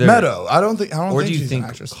something. either Meadow. I don't or think do you she's an think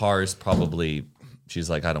actress. Cars probably? She's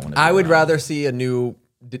like, I don't want to. I would rather see a new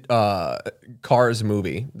Cars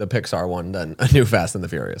movie, the Pixar one, than a new Fast and the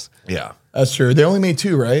Furious. Yeah. That's true. They only made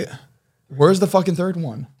 2, right? Where's the fucking third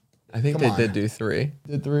one? I think Come they on. did do 3.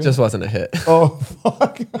 Did 3? Just wasn't a hit. Oh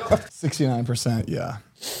fuck. 69%. Yeah.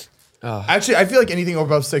 Actually, I feel like anything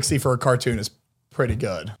above 60 for a cartoon is pretty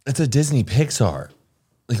good. It's a Disney Pixar.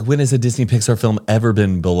 Like, when has a Disney Pixar film ever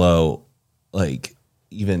been below, like,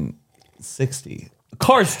 even 60?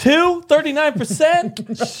 Cars 2,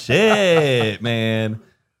 39%? Shit, man.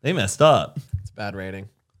 They messed up. It's a bad rating.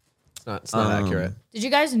 It's not accurate. Did you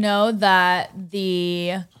guys know that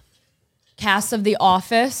the cast of The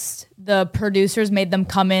Office, the producers made them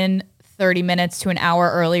come in 30 minutes to an hour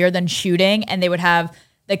earlier than shooting, and they would have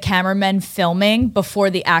the cameramen filming before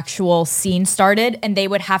the actual scene started, and they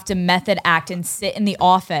would have to method act and sit in the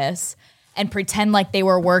office and pretend like they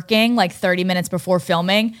were working like 30 minutes before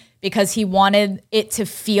filming, because he wanted it to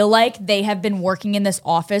feel like they have been working in this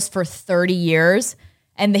office for 30 years.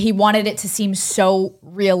 And he wanted it to seem so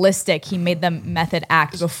realistic. He made them method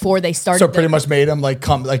act before they started. So pretty much made him like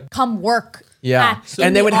come work. Yeah. in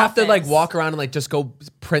And they the would have to like office. walk around and like just go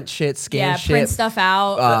print shit, scan shit. print stuff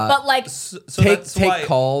out. But like, So Take that's why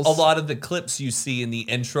calls. A lot of the clips you see in the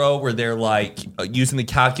intro where they're like using the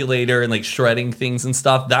calculator and like shredding things and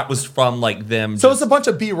stuff, that was from like them. So it's a bunch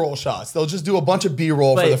of B-roll shots. They'll just do a bunch of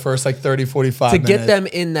B-roll for But- the first like 30, 45 to minutes. get them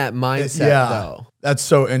in that mindset, Yeah. though. That's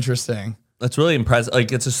so interesting. That's really impressive.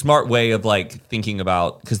 Like, it's a smart way of like thinking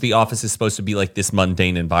about, because the office is supposed to be like this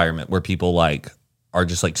mundane environment where people like are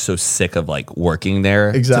just like so sick of like working there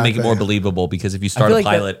to make Exactly. it more believable. Because if you start feel a like that-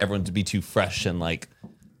 pilot, everyone would be too fresh and like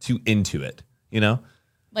too into it, you know?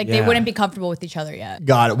 like Yeah. they wouldn't be comfortable with each other yet.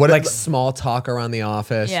 Got it. What Like small talk around the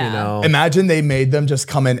office, Yeah. you know. Imagine they made them just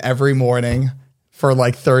come in every morning for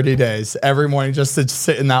like 30 days, every morning just to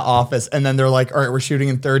sit in that office. And then they're like, all right, we're shooting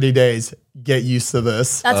in 30 days. Get used to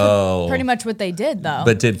this. That's pretty much what they did, though.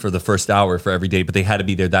 But did for the first hour for every day, but they had to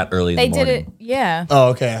be there that early in they the did morning. it, yeah. Oh,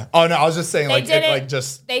 okay. Oh, no, I was just saying They like, did it. like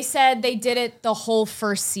just. They said they did it the whole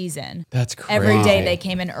first season. That's crazy. Every day they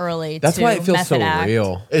came in early. That's to why it feels so method act.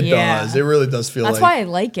 real. It Yeah. does. It really does feel That's like. why I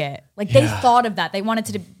like it. Like they thought of that. They wanted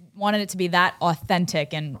it to be that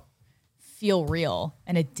authentic and feel real,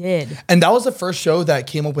 and it did. And that was the first show that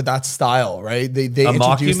came up with that style, right? They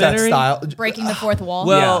introduced that mockumentary? style. Breaking the fourth wall.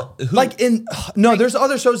 Well, who- Like there's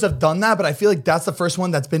other shows that have done that, but I feel like that's the first one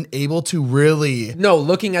that's been able to really, No,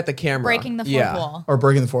 looking at the camera. breaking the fourth wall. or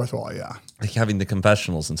breaking the fourth wall, yeah. Like having the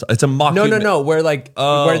confessionals and stuff. It's a mock. No. Where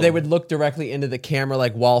where they would look directly into the camera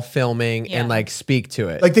like while filming and like speak to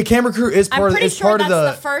it. Like the camera crew is part. I'm pretty It's sure part of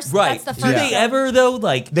that's the. the first. Right. That's the Do first. they ever though?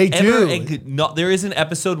 Like They ever, do. There is an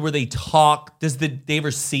episode where they talk. They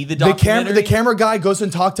ever see the The documentary? camera guy goes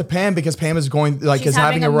and talks to Pam because Pam is going She's is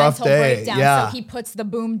having a rough mental day. breakdown, Yeah. So he puts the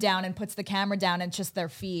boom down and puts the camera down, and it's just their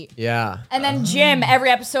feet. Yeah. And then Jim, every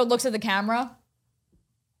episode looks at the camera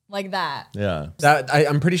like that. Yeah.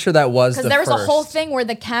 I'm pretty sure that was Because there was a whole thing where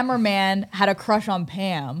the cameraman had a crush on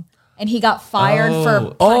Pam, and he got fired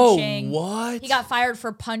for punching. what? He got fired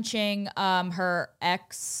for punching her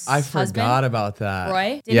ex. I forgot about that.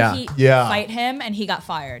 Roy. Didn't Yeah. he Yeah. fight him, and he got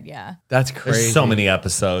fired? Yeah. That's crazy. There's so many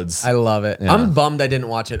episodes. I love it. Yeah. I'm bummed I didn't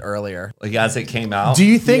watch it earlier. Like as it came out. Do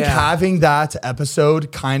you think Yeah. having that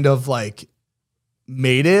episode kind of like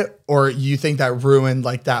made it, or you think that ruined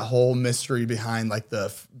like that whole mystery behind like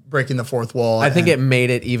the breaking the fourth wall? I think it made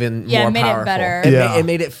it even Yeah, it more made it powerful. better. It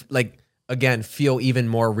made it like again feel even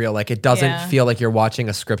more real. Like it doesn't Yeah. feel like you're watching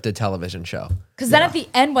a scripted television show. Because then at the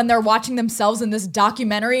end, when they're watching themselves in this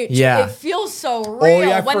documentary, Yeah. it feels so real. Oh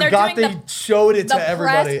yeah, I when forgot they're they doing showed it the to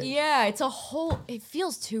everybody. press, yeah, it's a whole. It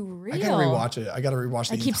feels too real. I gotta rewatch it. I gotta rewatch.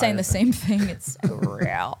 The I keep saying the entire thing. same thing. It's so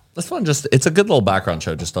real. This one it's a good little background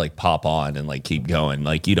show just to like pop on and like keep going.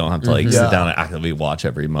 Like you don't have to like sit Yeah. down and actively watch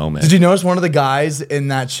every moment. Did you notice one of the guys in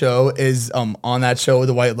that show is on that show with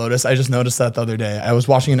the White Lotus? I just noticed that the other day. I was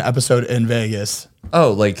watching an episode in Vegas.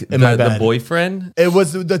 Oh, like my the bed. boyfriend? It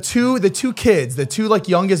was the two kids, the two like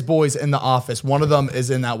youngest boys in the office. One of them is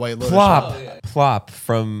in that White Lotus. Plop, Plop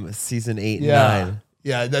from season 8 and Yeah. 9.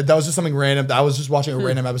 Yeah, that was just something random. I was just watching a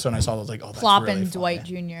random episode and I saw it. I was like, oh, that's Plop really and funny.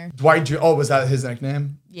 Dwight Jr. Oh, was that his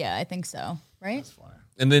nickname? Yeah, I think so. Right?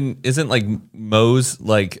 And then isn't like Moe's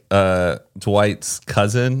like Dwight's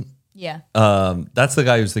cousin? Yeah. That's the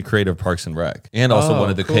guy who's the creator of Parks and Rec, and also one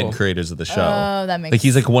of the cool. creators of the show. Oh, that makes like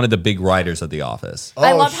he's like one of the big writers of The Office.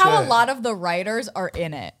 I Oh, love how a shit. lot of the writers are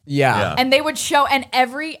in it. Yeah. And they would show, and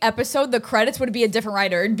every episode, the credits would be a different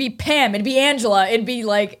writer. It'd be Pam, it'd be Angela, it'd be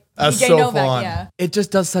like That's DJ so Novak. fun. Yeah. It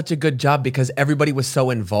just does such a good job because everybody was so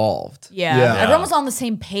involved. Yeah. Yeah. Everyone was on the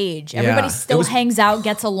same page. Everybody It still was- hangs out,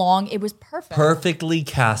 gets along. It was perfect. Perfectly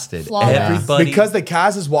casted. Flawless. Everybody. Because the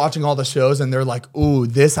cast is watching all the shows and they're like, ooh,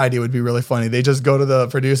 this idea would be really funny. They just go to the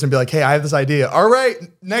producer and be like, hey, I have this idea. All right,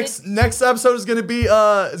 next episode is gonna be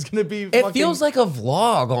It feels like a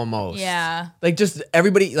vlog almost. Yeah. Like just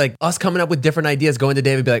everybody, like us coming up with different ideas, going to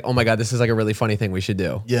David and be like, oh my God, this is like a really funny thing we should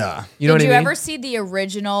do. yeah. You know Did you what I mean? ever see the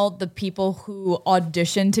original, the people who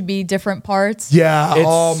auditioned to be different parts? Yeah. It's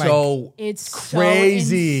oh my so It's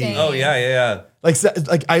Crazy. So insane. oh yeah.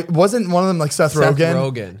 like I wasn't one of them like Seth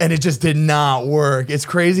Rogen, and it just did not work. It's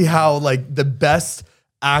crazy how like the best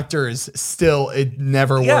actors still it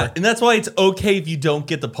never Yeah, worked. and that's why it's okay if you don't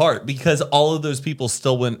get the part because all of those people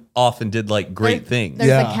still went off and did like great things. There's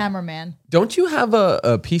Yeah. the cameraman. Don't you have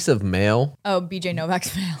a piece of mail? Oh, BJ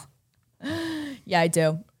Novak's mail. Yeah, I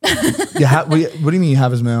do. Yeah, what do you mean you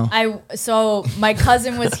have his mail? So my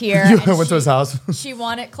cousin was here. You and went to his house. She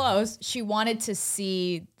wanted close. She wanted to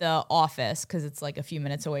see the office because it's like a few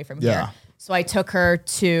minutes away from Yeah. here. So I took her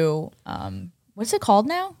to what's it called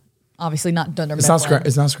now? Obviously not Dunder It's not Mifflin. Scranton.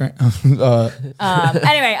 It's not Scranton.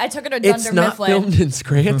 Anyway, I took her to Dunder It's not Mifflin. filmed in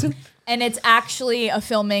Scranton. And it's actually a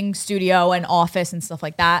filming studio and office and stuff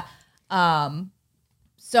like that.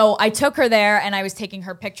 So I took her there and I was taking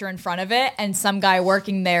her picture in front of it, and some guy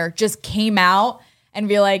working there just came out and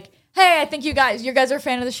be like, hey, I think you guys are a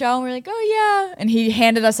fan of the show. And we're like, oh yeah. And he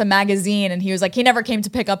handed us a magazine and he was like, he never came to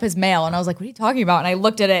pick up his mail. And I was like, what are you talking about? And I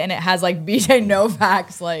looked at it and it has like BJ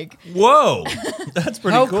Novak's, like, Whoa, that's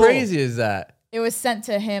pretty How cool. crazy is that? it was sent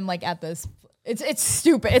to him like at this, it's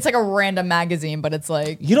stupid. It's like a random magazine, but it's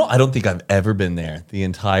like, You know, I don't think I've ever been there the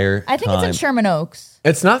entire I think time. it's in Sherman Oaks.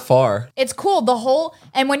 It's not far. It's cool.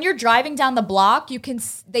 And when you're driving down the block,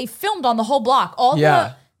 they filmed on the whole block.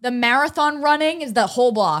 Yeah. The marathon running is the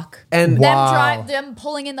whole block. And Them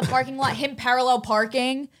pulling in the parking lot, him parallel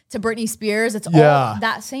parking to Britney Spears. It's Yeah. all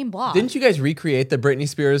that same block. didn't you guys recreate the Britney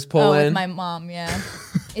Spears pull Oh, in? with my mom, yeah.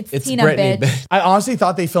 It's It's Tina, Britney, bitch. I honestly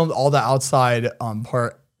thought they filmed all the outside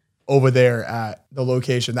part over there at the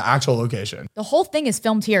location, the actual location. The whole thing is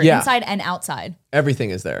filmed here, Yeah. inside and outside. Everything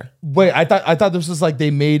is there. Wait, I thought this was like they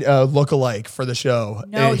made a look-alike for the show.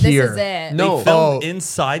 No, this here. is it. No. They filmed Oh.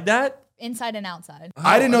 inside that? Inside and outside.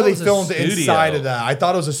 I didn't know thought they it was a filmed studio. inside of that. I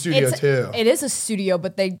thought it was a studio too. It is a studio,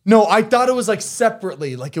 but No, I thought it was like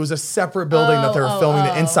separately, like it was a separate building that they were filming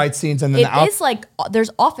the inside scenes and then it the out. is like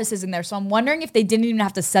there's offices in there. So I'm wondering if they didn't even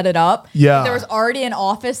have to set it up. Yeah. If there was already an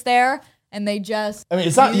office there and they just. I mean,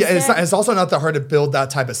 it's not. used Yeah, it's it. not. It's also not that hard to build that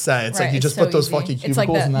type of set. It's like Right, you it's just so put those easy. fucking It's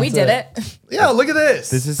cubicles. like and we that's did it. Yeah, look at this.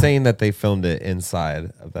 This is saying that they filmed it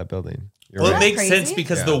inside of that building. You're Well, right. it makes crazy? sense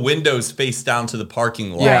because the windows face down to the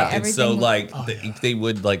parking lot. Yeah. And so, Everything- like, they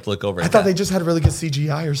would, like, look over I at thought that. they just had really good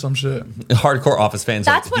CGI or some shit. Hardcore Office fans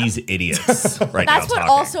are That's like, what- these idiots right now That's what talking.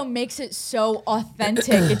 also makes it so authentic.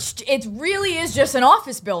 It really is just an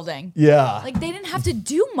office building. Yeah. Like they didn't have to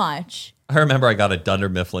do much. I remember I got a Dunder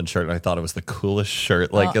Mifflin shirt and I thought it was the coolest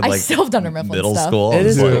shirt, like in I like still have Dunder Mifflin middle stuff. school. It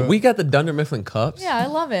is. Yeah. We got the Dunder Mifflin cups. Yeah, I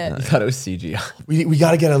love it. I thought it was CGI. we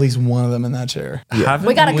got to get at least one of them in that chair. Haven't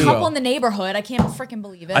We got a we- couple in the neighborhood. I can't freaking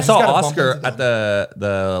believe it. I saw gotta bump Oscar into at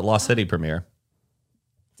the Lost City premiere.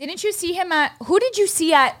 Didn't you see him at? Who did you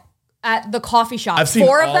see at the coffee shop? I've seen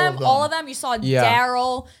Four of all them. of them. All of them. You saw Yeah.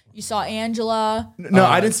 Daryl. You saw Angela. No,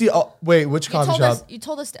 I didn't see. Wait, which You coffee told shop? us. You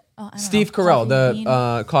told us. I don't Steve know, Carell, Coffee Bean.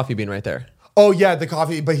 the coffee bean right there. Oh yeah, the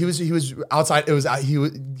coffee. But he was outside. It was he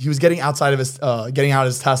was getting outside of his getting out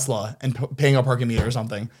his Tesla and paying a parking meter or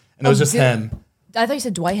something, and it was just did- him. I thought you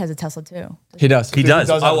said Dwight has a Tesla too. He does. He does.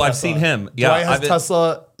 does have Oh, a I've Tesla. seen him. Yeah, Dwight has I've been-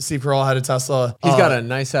 Tesla. Steve Carell had a Tesla. He's got a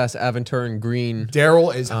nice ass Aventurine green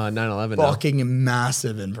Daryl is 911 now. fucking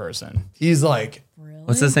massive in person. He's like,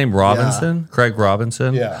 What's his name? Robinson? Craig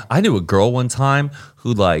Robinson? Yeah. I knew a girl one time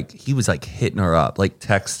who like he was like hitting her up, like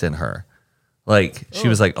texting her. Like she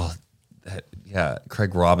was like, oh, yeah,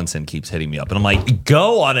 Craig Robinson keeps hitting me up. And I'm like,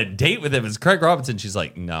 go on a date with him. It's Craig Robinson. She's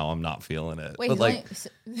like, no, I'm not feeling it. Wait, but like,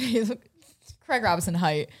 he's Craig Robinson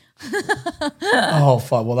height. oh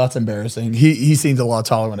fuck. Well, that's embarrassing. He seemed a lot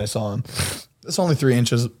taller when I saw him. That's only 3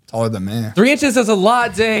 inches taller than me. 3 inches is a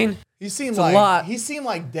lot, Zane. He seemed a like lot. he seemed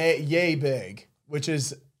like yay big, which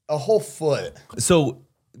is a whole foot. so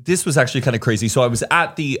this was actually kind of crazy. So I was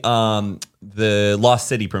at the Lost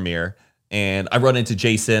City premiere. And I run into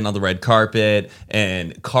Jason on the red carpet,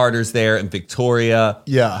 and Carter's there, and Victoria.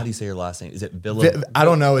 Yeah. How do you say your last name? Is it Villa? I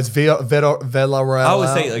don't know. It's Villarreal. I would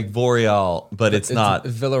say like Voreal, but it's not.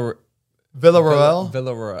 Villarreal.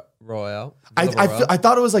 Royale. I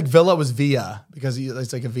thought it was like Villa was Villa because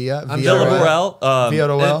it's like a Villa. Villa Borel.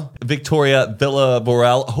 Villarreal. Victoria Villa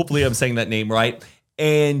Borel. Hopefully I'm saying that name right.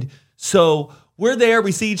 And so we're there,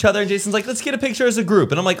 we see each other, and Jason's like, let's get a picture as a group.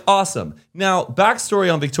 And I'm like, awesome. Now,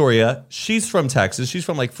 backstory on Victoria, she's from Texas. She's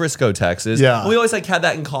from like Frisco, Texas. Yeah. And we always like had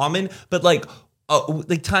that in common, but like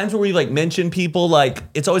times where we like mention people, like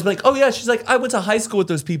it's always been like, oh yeah, she's like, I went to high school with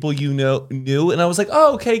those people knew. And I was like,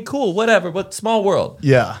 oh, okay, cool, whatever, but small world.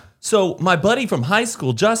 Yeah. So my buddy from high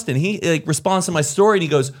school, Justin, he like responds to my story and he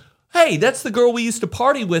goes, hey, that's the girl we used to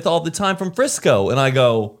party with all the time from Frisco. And I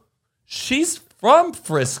go, she's from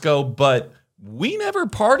Frisco, but we never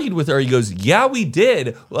partied with her. He goes, yeah, we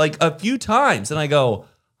did, like a few times. And I go,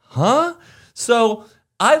 huh? So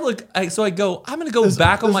I go, I'm gonna go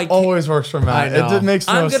back on my always works for Matt. I know. It makes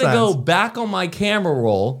no I'm sense. gonna go back on my camera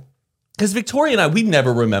roll. Because Victoria and I, we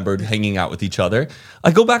never remembered hanging out with each other.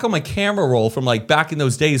 I go back on my camera roll from like back in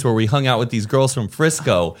those days where we hung out with these girls from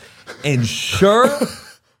Frisco. And sure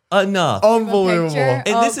enough, Unbelievable. Picture.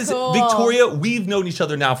 and Oh, this is cool. Victoria. We've known each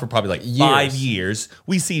other now for probably like 5 years.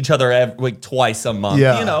 We see each other like twice a month.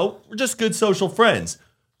 Yeah. You know, we're just good social friends.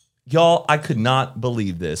 Y'all, I could not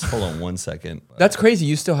believe this. Hold on one second. That's crazy.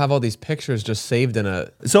 You still have all these pictures just saved in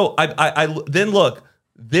a. So I then look,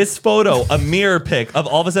 this photo, a mirror pic of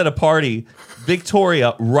all of us at a party,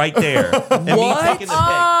 Victoria right there. And me taking the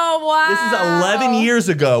pic. Oh wow! This is 11 years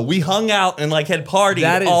ago. We hung out and like had partied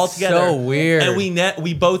That is all together. so weird. And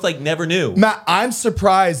we both like never knew. Matt, I'm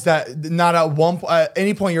surprised that not at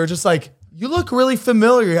any point you're just like, you look really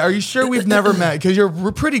familiar. Are you sure we've never met? Because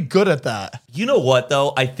we're pretty good at that. You know what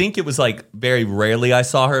though? I think it was like very rarely I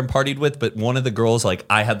saw her and partied with, but one of the girls like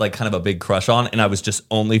I had like kind of a big crush on, and I was just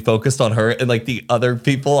only focused on her, and like the other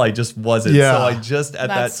people I just wasn't. Yeah. So I just at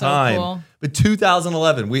That's that so time, cool. but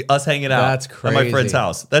 2011, us hanging out That's at my friend's crazy.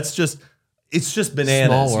 house. It's just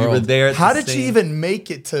bananas. Small We were world. there. At How the did she same- even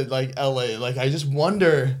make it to like LA? Like, I just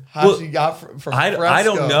wonder how Well, she got from I don't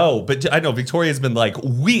Fresco. know, but I know Victoria's been like,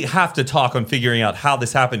 we have to talk on figuring out how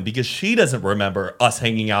this happened because she doesn't remember us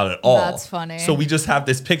hanging out at all. That's funny. So we just have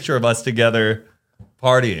this picture of us together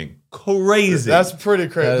partying. Crazy. That's pretty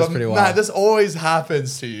crazy. That is But pretty Matt, wild. this always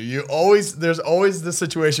happens to you. There's always the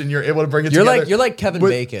situation you're able to bring it You're together. like Kevin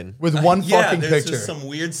with- Bacon. with one yeah, fucking there's picture. just some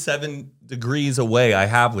weird 7 degrees away I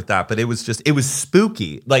have with that, but it was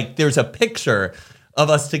spooky. Like there's a picture of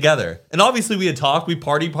us together. And obviously we had talked, we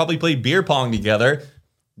partied, probably played beer pong together.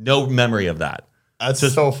 No memory of that. That's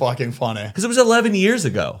so fucking funny. Because it was 11 years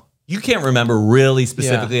ago. You can't remember really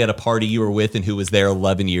specifically at a party you were with and who was there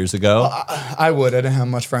 11 years ago. I would. I didn't have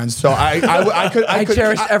much friends, so I could. I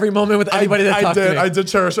cherished every moment with anybody that talked to me. I did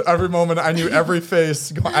cherish every moment. I knew every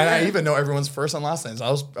face, and I even know everyone's first and last names.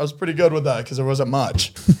 I was pretty good with that because there wasn't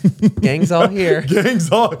much. Gang's all here. Gang's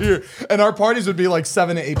all here, and our parties would be like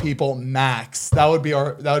 7 to 8 people max. That would be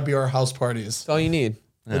our house parties. That's all you need.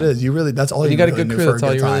 Yeah. It is. You really. That's all you got a really good need crew. for That's a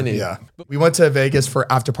all good you really time. need. Yeah. We went to Vegas for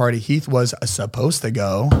after party. Heath was supposed to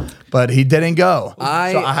go, but he didn't go. So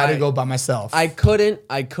I had to go by myself. I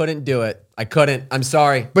couldn't do it. I couldn't. I'm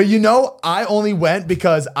sorry. But I only went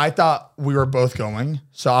because I thought we were both going.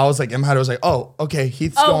 So I was like, in my head, I was like, oh, okay,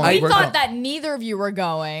 Heath's going. We we're thought going. that neither of you were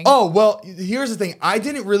going. Oh, well, here's the thing. I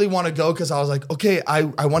didn't really want to go because I was like, okay, I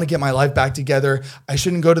want to get my life back together. I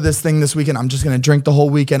shouldn't go to this thing this weekend. I'm just going to drink the whole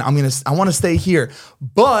weekend. I want to stay here.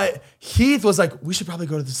 But Heath was like, we should probably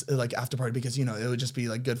go to this like after party because, it would just be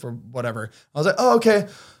like good for whatever. I was like, oh, okay.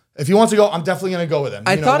 If he wants to go, I'm definitely going to go with him.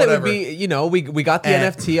 I thought it would be, we got the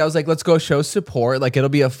NFT. I was like, let's go show support. Like, it'll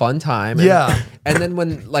be a fun time. And then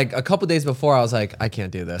when, like, a couple days before, I was like, I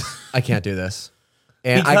can't do this.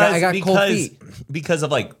 And I got cold feet. Because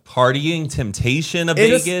of like partying temptation of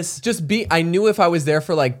Vegas. I knew if I was there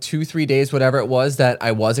for like 2-3 days, whatever it was, that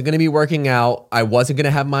I wasn't going to be working out. I wasn't going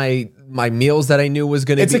to have my meals that I knew was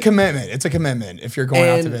going to be. It's a commitment. It's a commitment if you're going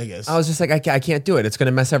out to Vegas. I was just like, I can't do it. It's going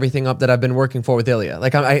to mess everything up that I've been working for with Ilya.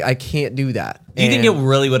 Like, I can't do that. Do you think it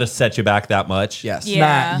really would have set you back that much? Yes. Yeah.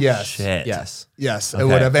 Matt, yes. Shit. Yes, it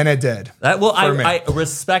would have, and it did. I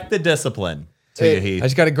respect the discipline to you, Heath. I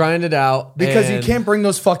just got to grind it out. Because you can't bring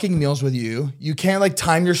those fucking meals with you. You can't like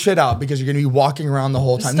time your shit out because you're going to be walking around the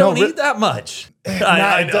whole time. Don't eat that much.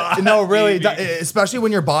 No, really. Especially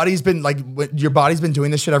when your body's been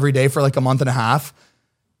doing this shit every day for like a month and a half.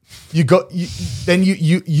 You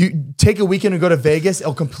take a weekend and go to Vegas.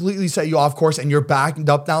 It'll completely set you off course, and you're backed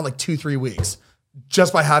up now like 2-3 weeks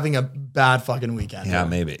just by having a bad fucking weekend. Yeah,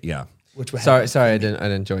 maybe. Yeah. Sorry, I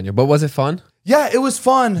didn't join you. But was it fun? Yeah, it was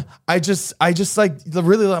fun. I just like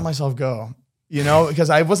really let myself go,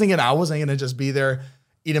 because I wasn't gonna just be there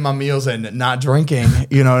eating my meals and not drinking.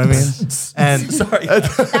 You know what I mean? And sorry,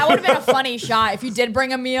 that would have been a funny shot if you did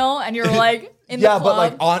bring a meal and you're like in the club. But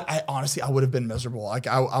like honestly, I would have been miserable. Like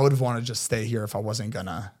I would have wanted to just stay here if I wasn't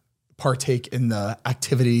gonna partake in the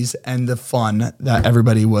activities and the fun that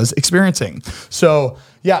everybody was experiencing. So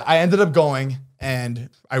yeah, I ended up going. And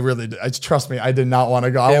I really did. Trust me, I did not want to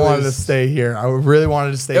go. I wanted to stay here. I really wanted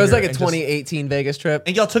to stay here. It was like a 2018 Vegas trip.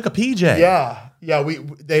 And y'all took a PJ. Yeah.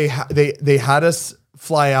 They had us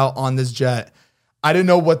fly out on this jet. I didn't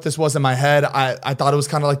know what this was in my head. I thought it was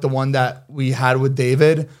kind of like the one that we had with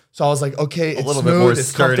David. So I was like, okay, it's little smooth, bit more it's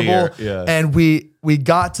sturdier. comfortable. Yeah. And we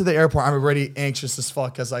got to the airport. I'm already anxious as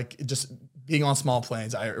fuck because like just being on small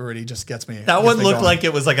planes, I already just gets me. That one looked like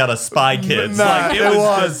it was like out of Spy Kids. Like it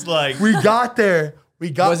was just like we got there.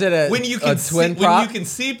 Was it when you can twin see, prop? when you can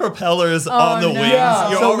see propellers on the wings,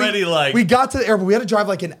 you're So already like. We got to the airport. We had to drive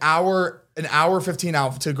like an hour 15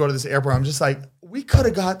 out to go to this airport. I'm just like, we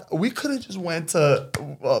could have just went to.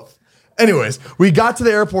 Anyways, we got to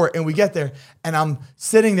the airport and we get there and I'm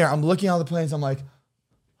sitting there. I'm looking at all the planes. I'm like,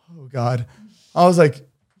 oh God. I was like,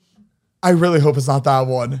 I really hope it's not that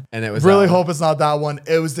one. And it was really that one. hope it's not that one.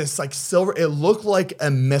 It was this like silver. It looked like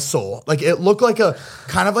a missile. Like it looked like a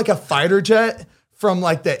kind of like a fighter jet from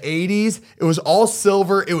like the 80s. It was all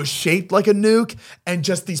silver. It was shaped like a nuke and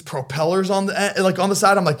just these propellers on the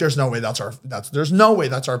side. I'm like, there's no way that's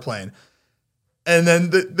our plane. And then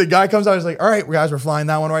the guy comes out. He's like, all right, guys, we're flying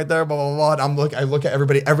that one right there. Blah blah blah. And I look at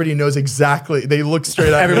everybody. Everybody knows exactly. They look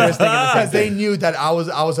straight at me Everybody's thinking the same because they knew that I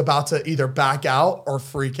was about to either back out or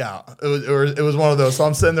freak out. It was one of those. So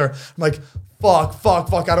I'm sitting there. I'm like, fuck.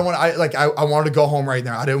 I don't want. I wanted to go home right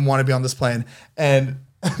now. I didn't want to be on this plane. And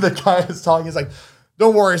the guy is talking. He's like,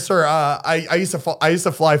 don't worry, sir. I used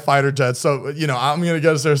to fly fighter jets, so I'm gonna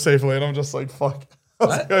get us there safely. And I'm just like, fuck.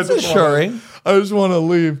 That's assuring. I just want to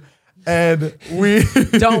leave. And we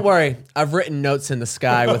Don't worry, I've written notes in the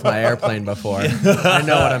sky with my airplane before. I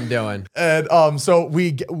know what I'm doing. And so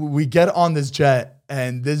we get on this jet,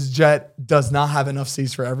 and this jet does not have enough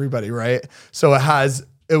seats for everybody, right? So I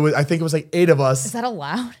think it was like 8 of us. Is that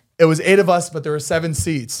allowed? It was 8 of us, but there were 7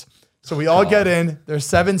 seats. So we all get in. There's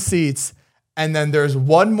 7 seats. And then there's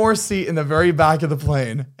one more seat in the very back of the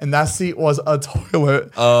plane, and that seat was a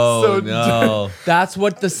toilet. Oh, no. That's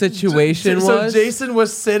what the situation was? So Jason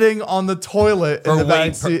was sitting on the toilet in the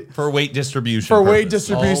back seat. For weight distribution. For weight purpose.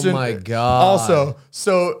 distribution. Oh my God. Also,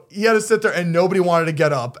 so he had to sit there, and nobody wanted to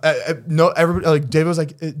get up. No, everybody, like David was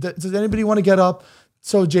like, "Does anybody want to get up?"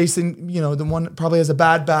 So Jason, the one probably has a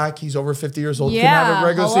bad back. He's over 50 years old. Couldn't have a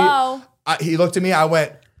regular seat. He looked at me. I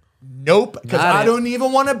went, Nope, because Not I it. don't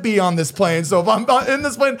even want to be on this plane. So if I'm not in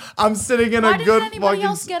this plane, I'm sitting in Why a didn't good anybody fucking.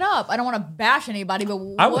 else get up? I don't want to bash anybody, but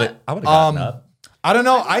I what? would have gotten up. I don't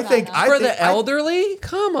know. I not think know. I For think, the elderly?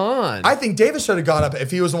 Come on. I think Davis should have got up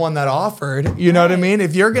if he was the one that offered. You know what I mean?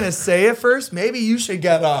 If you're gonna say it first, maybe you should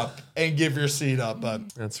get up and give your seat up.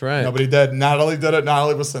 But That's right. nobody did. Natalie did it.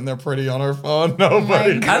 Natalie was sitting there pretty on her phone.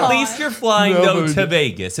 Nobody. God. At least you're flying though Nobody to did.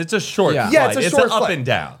 Vegas. It's a short Yeah. flight. Yeah, it's a short up flight. and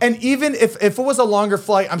down. And even if it was a longer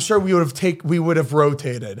flight, I'm sure we would have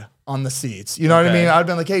rotated on the seats. You know what I Okay. mean? I'd have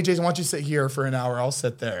been like, hey, Jason, why don't you sit here for an hour? I'll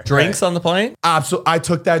sit there. Drinks on the plane? Absolutely. I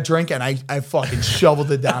took that drink and I fucking shoveled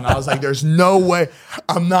it down. I was like, there's no way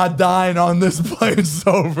I'm not dying on this plane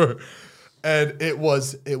sober. And it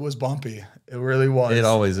was bumpy. It really was. It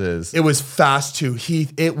always is. It was fast too.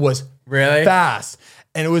 It was Really? fast.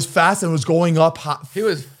 And it was fast and it was going up hot. He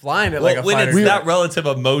was flying it like a when fighter. it's that relative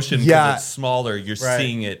of motion, because Yeah. it's smaller, you're Right.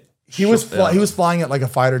 seeing it. He was flying it like a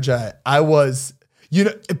fighter jet. I was,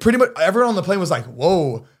 pretty much everyone on the plane was like,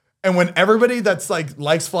 whoa. And when everybody that's like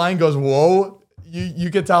likes flying goes, whoa, you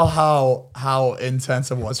could tell how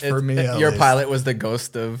intense it was for me. at Your least. pilot was the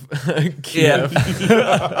ghost of Yeah. Kiev.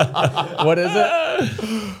 What is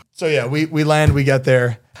it? So yeah, we land, we get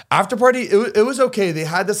there. After party, it was okay. They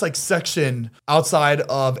had this like section outside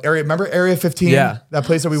of remember Area 15? Yeah. That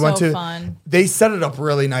place that we went So to. fun. They set it up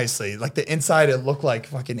really nicely. Like the inside, it looked like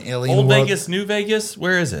fucking alien. Old world. Vegas, New Vegas,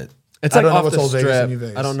 where is it? It's I like don't know off what's the Old Vegas and strip. New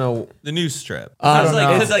Vegas. I don't know. The new strip. I don't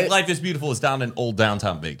know. Because like It's- Life is Beautiful is down in old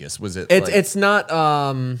downtown Vegas. Was it? It's like- it's not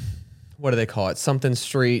what do they call it? Something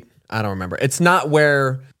Street. I don't remember. It's not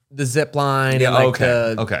where the zip line. Yeah. and like Okay.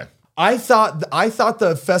 the- Okay. I thought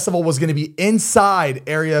the festival was going to be inside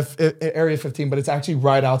Area 15, but it's actually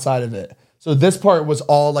right outside of it. So this part was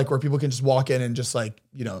all like where people can just walk in and just like,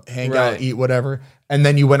 hang Right. out, eat, whatever. And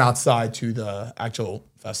then you went outside to the actual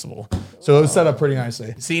festival. So it was set up pretty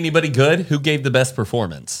nicely. See anybody good? Who gave the best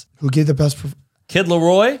performance? Who gave the best? Kid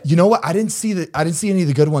Leroy? You know what? I didn't see any of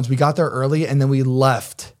the good ones. We got there early and then we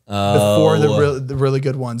left before the really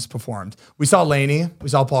good ones performed. We saw Laney. We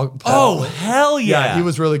saw Paul. Oh, hell yeah. yeah, he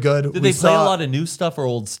was really good. Did they play a lot of new stuff or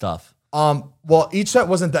old stuff? Well, each set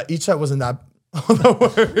wasn't that.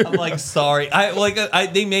 I'm like, sorry.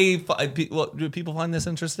 They may. Do people find this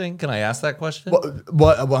interesting? Can I ask that question?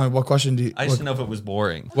 What question do you? I just didn't know if it was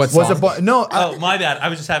boring. What Was song? it? No, Oh, my bad. I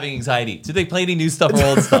was just having anxiety. Did they play any new stuff or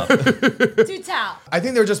old stuff? Do tell. I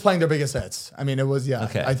think they were just playing their biggest hits. I mean, it was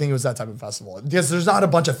Okay. I think it was that type of festival because there's not a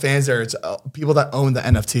bunch of fans there. It's people that own the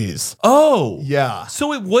NFTs. Oh, Yeah.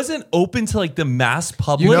 So it wasn't open to like the mass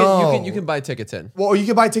public. You, No. can, you can buy tickets in. Well, you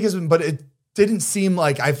could buy tickets, but it didn't seem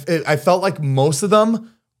like I felt like most of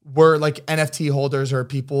them were like NFT holders or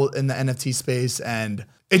people in the NFT space, and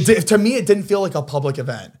to me it didn't feel like a public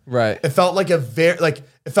event. Right. It felt like a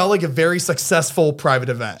very successful private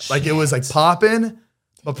event. Like it was like poppin',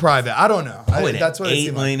 but private. I don't know. That's what it ate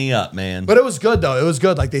seemed like. Laney up, man. But it was good though. It was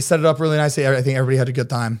good. Like they set it up really nicely. I think everybody had a good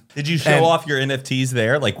time. Did you show And- off your NFTs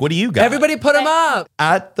there? Like, what do you got? Everybody put them up.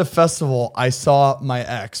 At the festival, I saw my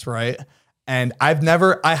ex, right? And I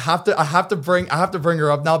have to bring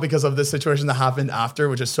her up now because of this situation that happened after,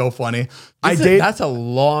 which is so funny. That's a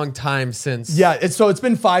long time since. Yeah, it's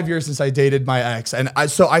been 5 years since I dated my ex, and I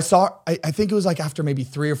think it was like after maybe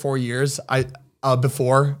 3 or 4 years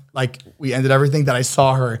before like we ended everything that I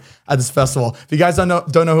saw her at this festival. If you guys don't know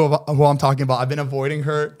who I'm talking about, I've been avoiding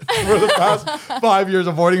her for the past 5 years,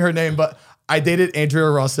 avoiding her name, but I dated Andrea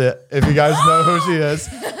Russet. If you guys know who she is,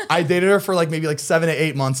 I dated her for like maybe like 7 to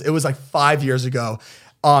 8 months. It was like 5 years ago.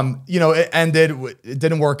 It ended. It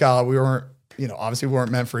didn't work out. We weren't. Obviously we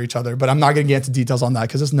weren't meant for each other, but I'm not going to get into details on that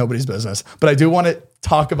because it's nobody's business. But I do want to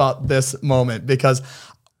talk about this moment because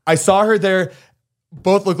I saw her there.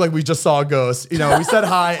 Both looked like we just saw a ghost. We said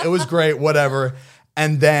hi. It was great, whatever.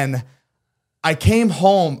 And then I came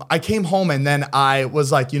home and then I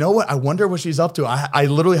was like, you know what? I wonder what she's up to. I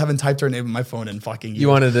literally haven't typed her name in my phone in fucking years. You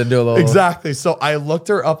wanted to do a little. Exactly. So I looked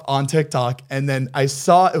her up on TikTok and then I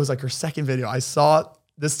saw, it was like her second video. I saw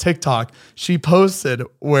this TikTok she posted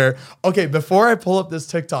where, okay, before I pull up this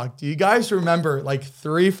TikTok, do you guys remember like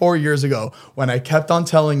 3-4 years ago when I kept on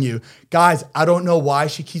telling you, guys, I don't know why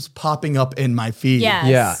she keeps popping up in my feed. Yes.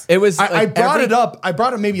 Yeah. It was. I brought it up. I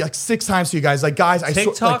brought it maybe like 6 times to you guys. Like, guys, I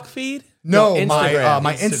TikTok feed? No, No,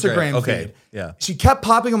 my Instagram. Instagram Okay, feed. yeah. She kept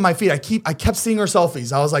popping on my feed. I kept seeing her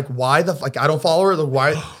selfies. I was like, why I don't follow her.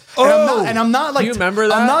 Why? And I'm not like. Do you remember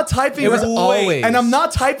that? I'm not typing. It was her, always. And I'm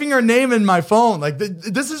not typing her name in my phone. Like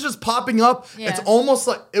this is just popping up. Yeah. It's almost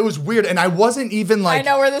like it was weird. And I wasn't even like. I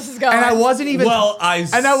know where this is going. And I wasn't even. And I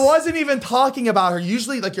was wasn't even talking about her.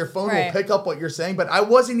 Usually, like your phone Right. will pick up what you're saying, but I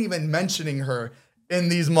wasn't even mentioning her in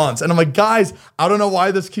these months. And I'm like, guys, I don't know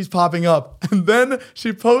why this keeps popping up. And then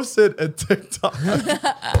she posted a TikTok.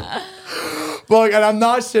 But, and I'm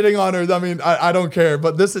not shitting on her. I mean, I don't care.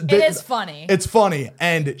 But it is funny. It's funny.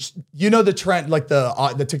 And you know the trend, like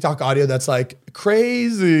the TikTok audio that's like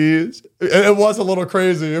crazy. It was a little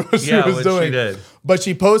crazy what she was doing. She did. But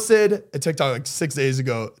she posted a TikTok like 6 days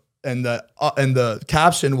ago. And the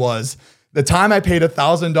caption was, the time I paid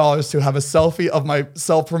 $1,000 to have a selfie of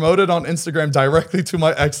myself promoted on Instagram directly to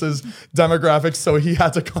my ex's demographics, so he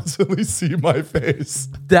had to constantly see my face.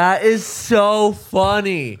 That is so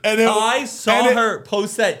funny. And I saw her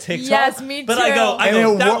post that TikTok. Yes, me But too. I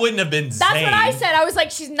go, that wouldn't have been Zane. That's what I said. I was like,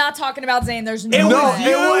 she's not talking about Zane. There's no No, way.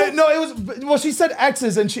 it was. Well, she said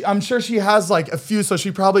exes, and I'm sure she has like a few, so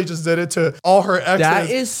she probably just did it to all her exes. That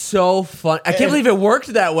is so fun. I can't believe it worked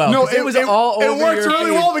that well. No, 'cause it was all over. It worked your really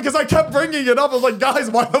feed. well because I kept bringing it up. I was like,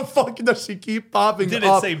 guys, why the fuck does she keep popping Did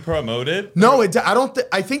up? it say promoted? No, I don't.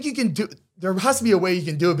 I think you can do. There has to be a way you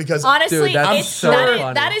can do it because Honestly, Dude, that's so funny.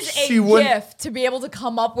 that is a She wouldn't- gift to be able to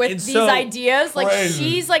come up with It's these so ideas. Like crazy.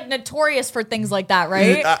 she's like notorious for things like that,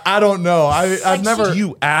 right? I don't know. I've never. Did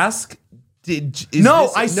you ask?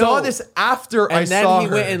 I saw this after I And then saw he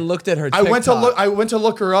her. went and looked at her I went to TikTok. look. I went to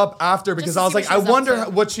look her up after because to I was see like, what I she's up wonder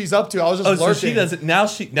to. what she's up to. I was just Oh, lurking. so she doesn't. Now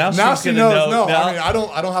she's Now gonna she knows. know. No, Now- I mean,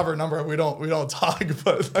 I don't have her number. We don't talk.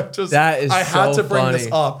 But I just That is I had so to bring this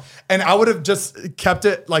funny. up, and I would have just kept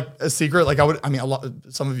it like a secret. Like I would. I mean,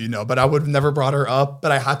 some of you know, but I would have never brought her up.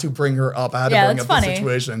 But I had to bring her up. I had Yeah, to bring that's up the funny.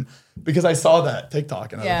 situation because I saw that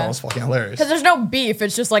TikTok and I thought Yeah. it was fucking hilarious. Because there's no beef.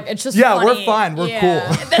 It's just Yeah, funny. we're fine. We're cool.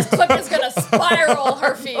 This clip is gonna spiral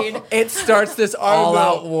her feed. It starts this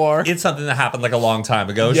all-out war. It's something that happened like a long time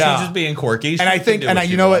ago. Yeah. She's just being quirky. And I She think, can do you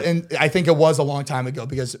she know what? wants. And I think it was a long time ago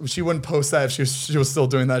because she wouldn't post that if she was still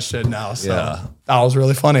doing that shit now. So Yeah. that was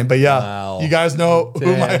really funny. But yeah, Wow. you guys know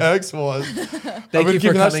who my Damn. ex was. I've Thank been you for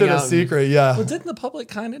keeping that coming shit a out. secret. Yeah, Well, didn't the public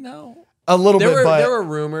kind of know? a little There bit, but were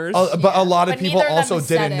rumors. but a lot of But people neither of them also has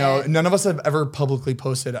said didn't know. it. None of us have ever publicly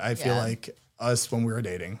posted. I feel Yeah. like us when we were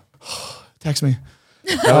dating. Text me.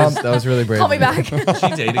 that was really brave. Call me back. Is she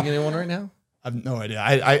dating anyone right now? I have no idea.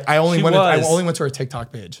 I only She went. I was. only went to her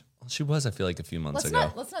TikTok page. Well, she was, I feel like, a few months let's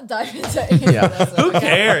ago. not dive into any Yeah. of this. Who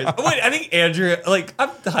cares? Wait, I think Andrea, like, I'm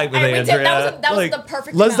hyped with Hey, we Andrea. did, that was like, the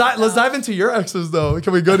perfect. Let's amount, dive. Let's though. dive into your exes though.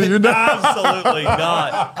 Can we go to you now? absolutely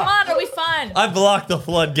not. Come on, are we fun? I blocked the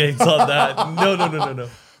floodgates on that. No.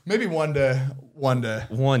 Maybe one day. One day.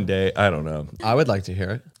 One day, I don't know. I would like to hear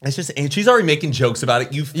it. It's just, and she's already making jokes about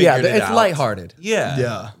it. You Yeah, figured it it's out. lighthearted. Yeah.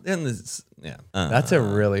 Yeah. And this, yeah. That's a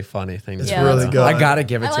really funny thing. to It's do. Yeah, really that's good. I gotta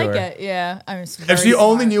give it I to like her. it. Yeah, I'm. If she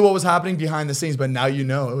only knew what was happening behind the scenes, but now you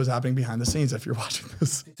know it was happening behind the scenes if you're watching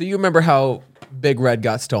this. So you remember how Big Red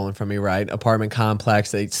got stolen from me, right? Apartment complex.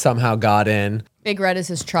 They somehow got in. Big Red is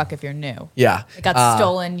his truck. If you're new, Yeah. it got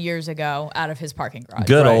stolen years ago out of his parking garage.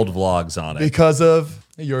 Good Right. old vlogs on it. Because of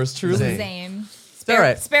yours truly. Zane. Zane. all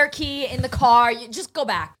right. Spare key in the car. You just go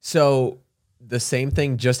back. So the same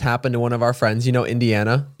thing just happened to one of our friends, you know,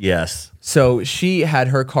 Indiana. Yes. So she had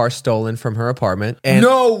her car stolen from her apartment. And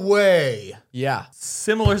No way. yeah.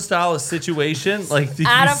 Similar style of situation. Like,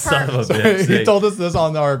 Out you of son her- of a bitch. He Zane. told us this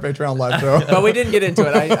on our Patreon live show. But we didn't get into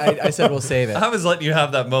it. I said we'll save it. I was letting you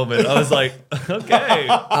have that moment. I was like, okay,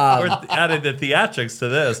 we're adding the theatrics to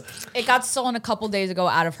this. It got stolen a couple days ago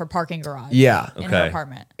out of her parking garage. Yeah. In her Okay.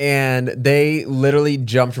 apartment. And they literally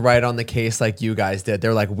jumped right on the case like you guys did.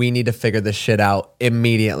 They're like, we need to figure this shit out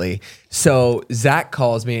immediately. So Zach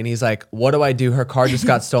calls me and he's like, what do I do? Her car just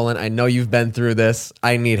got stolen. I know you've been through this.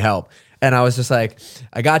 I need help. And I was just like,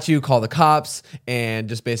 I got you, call the cops and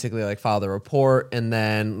just basically like file the report. And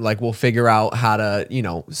then like, we'll figure out how to, you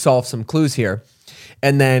know, solve some clues here.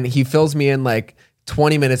 And then he fills me in like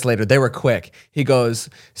 20 minutes later. They were quick. He goes,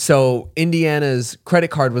 so Indiana's credit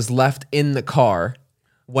card was left in the car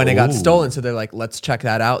when it got Ooh. stolen. So they're like, let's check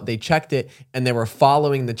that out. They checked it and they were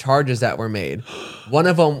following the charges that were made. One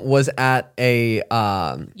of them was at a,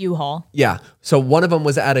 U-Haul. yeah. So one of them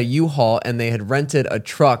was at a U-Haul and they had rented a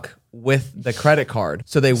truck with the credit card.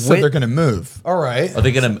 So they So went, they're gonna move. All right. Are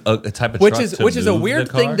they gonna a type of which truck is to which is a move weird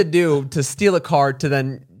the thing car? to do, to steal a car to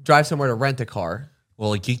then drive somewhere to rent a car.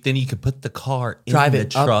 Well, like then you could put the car in Drive the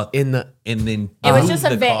it up truck in the. and then It was move just a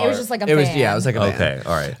the van. It car. was just like a It was van. yeah. It was like a van. Okay,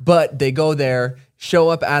 all right. But they go there, show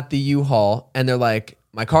up at the U-Haul, and they're like,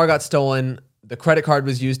 my car got stolen. the credit card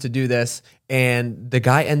was used to do this. And the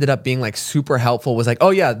guy ended up being like super helpful, was like, oh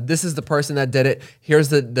yeah, this is the person that did it. Here's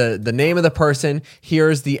the name of the person.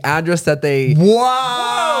 Here's the address that they.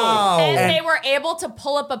 Wow. And they were able to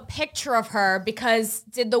pull up a picture of her because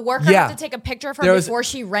did the worker Yeah. have to take a picture of her There was- before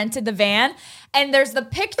she rented the van? And there's the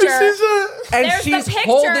picture. And There's she's the picture.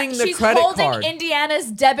 holding the She's credit holding card. Indiana's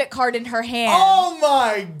debit card in her hand. Oh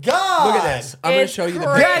my God. Look at this. I'm going to It's show you the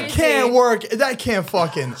crazy. picture. That can't work. That can't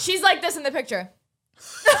fucking. She's like this in the picture.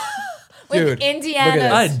 With Dude, look at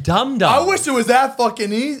Indiana's. A dum dum. I wish it was that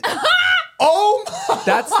fucking easy. Oh my.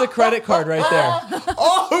 That's the credit card right there.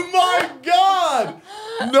 Oh my God.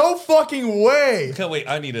 No fucking way. Wait,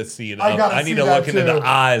 I need to see it. I gotta I need see to that look into the too.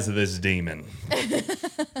 eyes of this demon.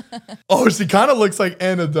 Oh, she kind of looks like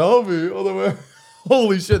Anna Delvey all the way.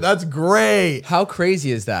 Holy shit, that's great. How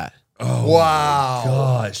crazy is that? Wow.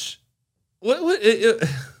 Gosh,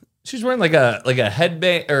 she's wearing like a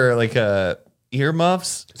headband or like a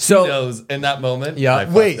earmuffs. So- Who knows in that moment? Yeah. I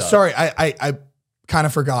fucked Wait, up. sorry, I kind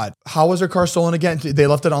of forgot. How was her car stolen again? They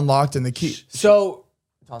left it unlocked in the key. So,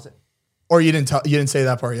 toss it. Or you didn't say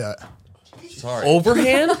that part yet. Sorry.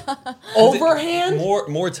 Overhand? Overhand?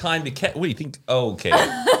 More time to catch. What do you think? Oh, okay.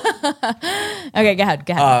 Okay, go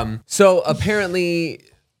ahead. So apparently,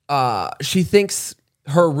 she thinks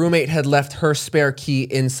her roommate had left her spare key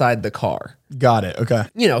inside the car. Got it. Okay.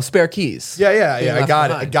 You know, spare keys. Yeah. Being I left got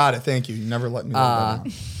it. behind. I got it. Thank you. You never let me. Know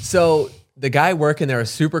that. So the guy working there is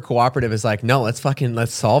super cooperative. Is like, no, let's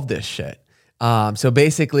solve this shit. So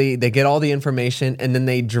basically, they get all the information and then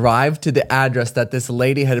they drive to the address that this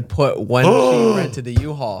lady had put when she rented the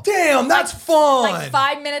U-Haul. Damn, that's fun. like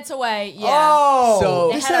 5 minutes away. Yeah. Oh, So-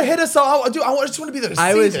 you They should had have a- hit us all. Dude, I just want to be there to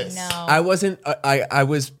I see was, this. No. I wasn't, I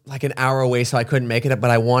was like an hour away, so I couldn't make it up,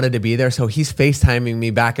 but I wanted to be there. So he's FaceTiming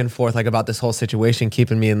me back and forth, like about this whole situation,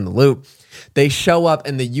 keeping me in the loop. They show up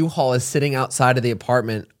and the U-Haul is sitting outside of the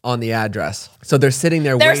apartment on the address. So they're sitting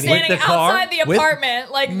there They're waiting. standing the car? outside the With-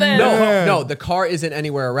 apartment like this. No, the car isn't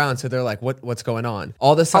anywhere around. So they're like, what's going on?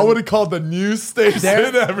 All of a I sudden, would have called the news station.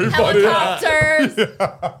 Everybody. Helicopters.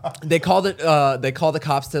 they call the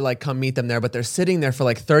cops to like come meet them there, but they're sitting there for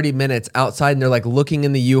like 30 minutes outside and they're like looking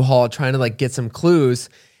in the U-Haul trying to like get some clues,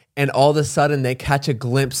 and all of a sudden they catch a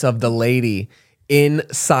glimpse of the lady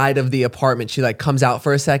inside of the apartment. She like comes out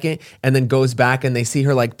for a second and then goes back, and they see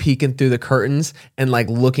her like peeking through the curtains and like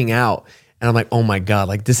looking out. And I'm like, oh my God,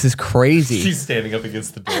 like this is crazy. She's standing up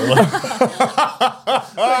against the door,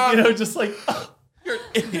 like, just like, you're an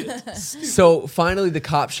idiot. So finally the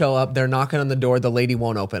cops show up. They're knocking on the door. The lady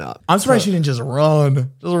won't open up. I'm surprised she didn't just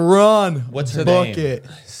run. Just run. What's her Book name? it.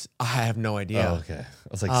 I have no idea. Oh, okay.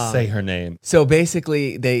 I was like, say her name. So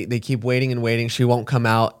basically, they keep waiting and waiting. She won't come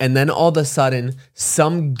out. And then all of a sudden,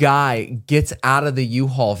 some guy gets out of the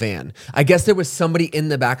U-Haul van. I guess there was somebody in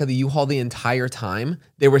the back of the U-Haul the entire time.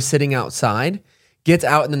 They were sitting outside. Gets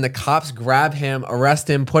out, and then the cops grab him, arrest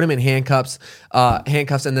him, put him in handcuffs, and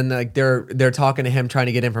then like they're talking to him, trying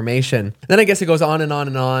to get information. Then I guess it goes on and on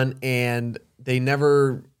and on, and they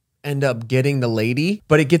never end up getting the lady.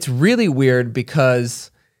 But it gets really weird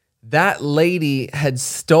because that lady had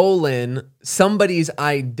stolen somebody's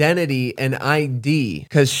identity and ID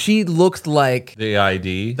because she looked like The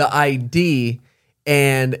ID. the ID,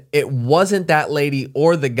 and it wasn't that lady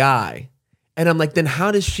or the guy. And I'm like, then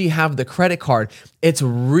how does she have the credit card? It's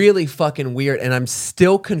really fucking weird, and I'm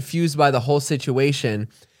still confused by the whole situation.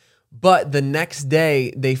 But the next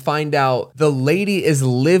day, they find out the lady is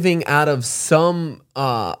living out of some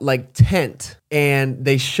like tent, and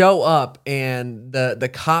they show up, and the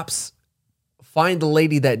cops find the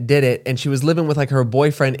lady that did it, and she was living with like her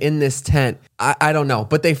boyfriend in this tent. I don't know,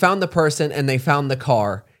 but they found the person and they found the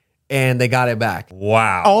car, and they got it back.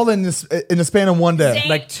 Wow. All in the span of one day. Zane,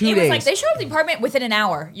 Like 2 it was like days. they showed up at the apartment within an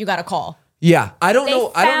hour. You got a call. Yeah, I don't They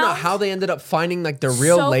know. I don't know found- how they ended up finding like the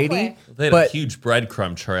real So lady, quick. They had but a huge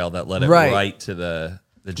breadcrumb trail that led it Right. right to the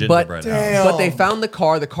but gingerbread house. but they found the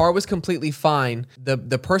car. The car was completely fine. The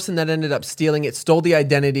person that ended up stealing it stole the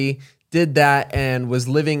identity, did that, and was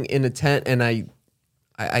living in a tent. And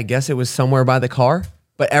I guess it was somewhere by the car,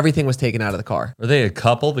 but everything was taken out of the car. Were they a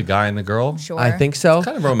couple, the guy and the girl? Sure. I think so.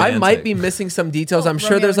 kind of I romantic. might be missing some details. I'm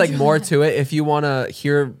sure Romeo there's like and more to it. If you want to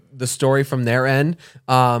hear the story from their end,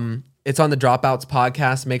 it's on the Dropouts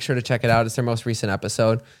podcast. Make sure to check it out. It's their most recent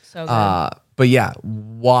episode. So good. But yeah,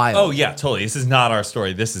 wild. Oh yeah, totally. This is not our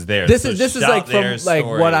story. This is theirs. This So is shout like from their like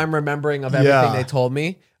story. what I'm remembering of everything Yeah. they told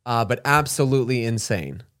me. But absolutely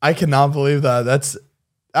insane. I cannot believe that.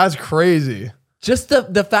 That's crazy. Just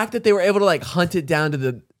the fact that they were able to like hunt it down to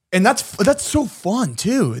And that's so fun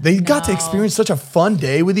too. They got to experience such a fun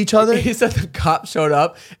day with each other. He said the cop showed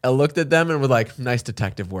up and looked at them and was like, "Nice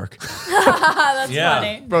detective work." That's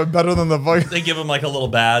funny. Bro, better than the fucking. They give him like a little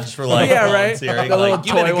badge for like Yeah, right. volunteering. The little Like,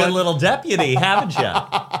 you've been a toy good one. little deputy, haven't you?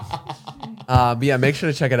 But yeah, make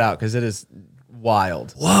sure to check it out because it is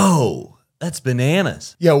wild. Whoa, that's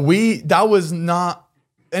bananas. Yeah, that was not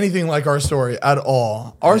anything like our story at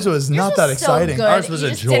all. Ours was not that exciting. Ours was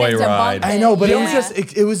a joyride. I know, but it was Yeah. just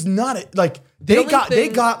it was not like they only got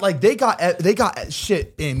thing- they got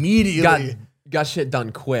shit immediately. Got shit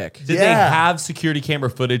done quick. Did they have security camera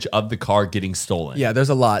footage of the car getting stolen? Yeah, there's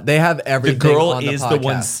a lot. They have The everything. girl on is the the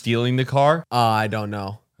one podcast. stealing the car? I don't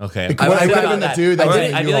know. Okay. It could have been the dude that was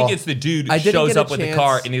in I the feel like U-Haul. it's the dude I who didn't shows get a up with the chance-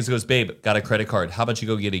 car and he just goes, babe, got a credit card. How about you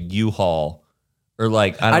go get a U-Haul? Or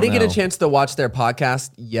like, I didn't don't get a know. chance to watch their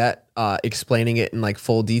podcast yet, explaining it in like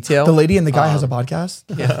full detail. The lady and the guy has a podcast.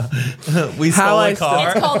 We How stole I a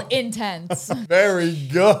car. It's called Intense. Very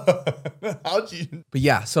good. How'd you? But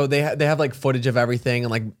yeah, so they have like footage of everything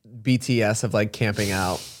and like BTS of like camping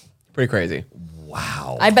out. Pretty crazy.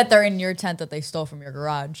 Wow. I bet they're in your tent that they stole from your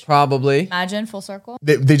garage. Probably. Imagine full circle.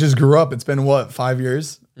 They just grew up. It's been what, 5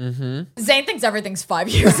 years? Zane thinks everything's 5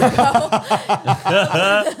 years ago.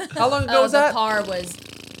 How long ago was the that? car was.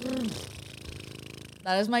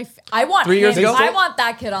 That is my. I want 3 years him. ago? I want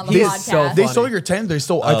that kid on the He's podcast. so They funny. stole your tent. They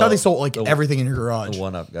stole. I thought they stole like the- everything in your garage. The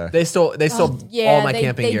one-up guy. They stole Yeah, all my they,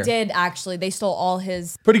 camping they gear. did actually. They stole all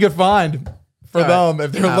his. Pretty good find for All right. them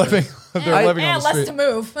if they're Happens. living. If they're living on the less street. to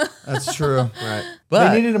move. That's true. Right. They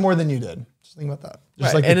But needed it more than you did. Just think about that.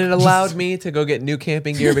 Just right. like and it allowed me to go get new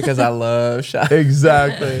camping gear because I love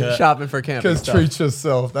exactly. shopping for camping Because stuff. treat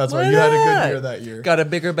yourself. That's why Why you had a not? good year that year. Got a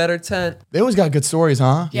bigger, better tent. They always got good stories,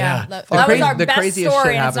 huh? Yeah, The that was crazy- our the best craziest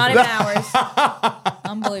story, shit and it's not even happens. ours.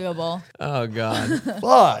 Unbelievable. Oh god.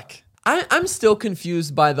 Fuck. I'm still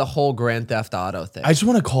confused by the whole Grand Theft Auto thing. I just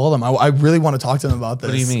want to call them. I really want to talk to them about this.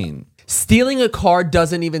 What do you mean? Stealing a car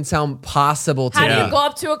doesn't even sound possible to How me. do you go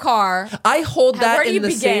up to a car? I hold How- that where do in you the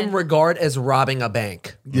begin? same regard as robbing a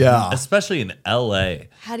bank. Yeah. Especially in LA.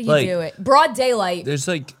 How do you do it? Broad daylight. There's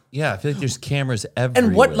like, yeah, I feel like there's cameras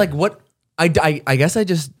everywhere. And what I guess I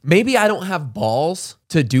just, maybe I don't have balls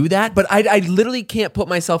to do that, but I literally can't put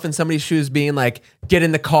myself in somebody's shoes being like, get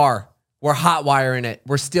in the car. We're hot wiring it.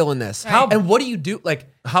 We're stealing this. Right. And what do you do? Like,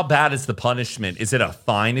 How bad is the punishment? Is it a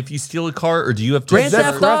fine if you steal a car, or do you have to? Grand That's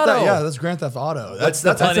Theft Grand Auto. Theft. Yeah, that's Grand Theft Auto. What's the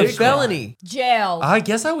that's a punishment? felony. Jail. I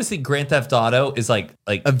guess I always think Grand Theft Auto is like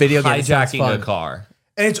A video game sounds hijacking fun. a car.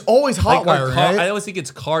 And it's always hot Like, or wiring, car- I right? always think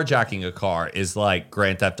it's carjacking a car is like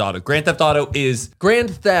Grand Theft Auto. Grand Theft Auto is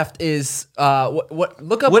Grand theft is what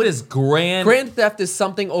look up what is Grand? Grand theft is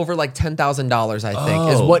something over like $10,000, I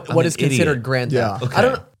think, is Oh, what I'm is an considered idiot. grand Yeah. theft.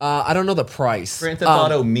 Okay. I don't know the price. Grand Theft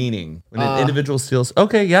Auto meaning when an individual steals.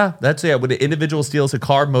 Okay, yeah, that's yeah. When an individual steals a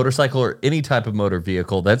car, motorcycle, or any type of motor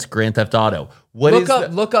vehicle, that's Grand Theft Auto.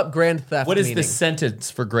 Look up grand theft. What is meaning. the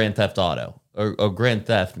sentence for Grand Theft Auto or Grand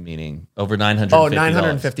Theft meaning over $950? Oh,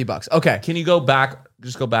 $950. Okay. Can you go back?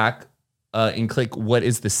 Just go back and click. What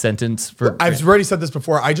is the sentence for? I've already said this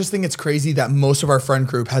before. I just think it's crazy that most of our friend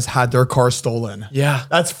group has had their car stolen. Yeah.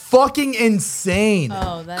 That's fucking insane.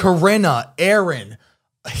 Oh, that- Corinna, Aaron,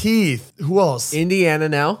 Heath, who else? Indiana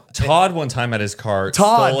now. Todd one time had his car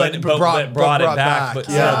Todd, stolen, but brought it back. back. But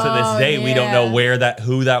Yeah. still to this day, we don't know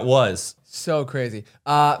who that was. So crazy.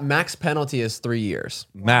 Max penalty is 3 years.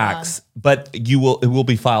 Max, but it will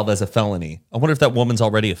be filed as a felony. I wonder if that woman's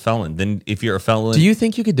already a felon. Then if you're a felon, Do you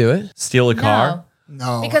think you could do it? steal a car?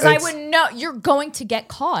 No. Because I it's- wouldn't know. You're going to get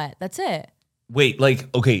caught. That's it. Wait, like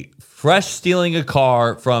okay, fresh stealing a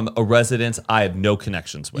car from a residence I have no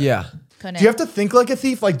connections with. Yeah. Couldn't. Do you have to think like a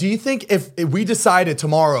thief? Like, do you think if we decided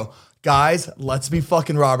tomorrow, guys, let's be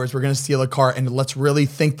fucking robbers, we're gonna steal a car and let's really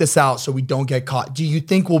think this out so we don't get caught? Do you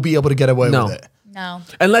think we'll be able to get away No. with it? No.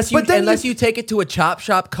 Unless you But then you take it to a chop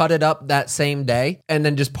shop, cut it up that same day, and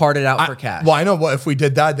then just part it out for cash. Well, I know what if we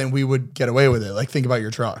did that, then we would get away with it. Like, think about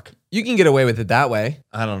your truck. You can get away with it that way.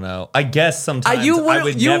 I don't know. I guess sometimes I You would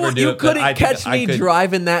wouldn't. never do You it. but couldn't I catch think I me could-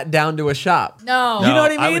 driving that down to a shop. No. You know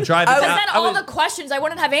what I mean? I would drive it I down. would- Because then I all would- the questions, I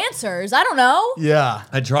wouldn't have answers. I don't know. Yeah.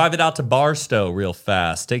 I drive it out to Barstow real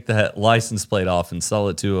fast, take the license plate off, and sell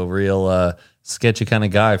it to a real sketchy kind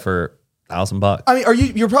of guy for $1,000. I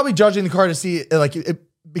mean, you're probably judging the car to see like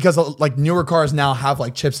because like newer cars now have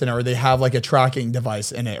like chips in it or they have like a tracking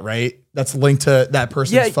device in it, right? That's linked to that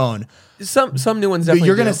person's Yeah, phone. Some new ones But definitely.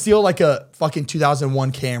 you're gonna do. steal like a fucking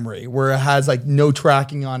 2001 Camry where it has like no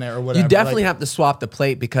tracking on it or whatever. You definitely Like, have to swap the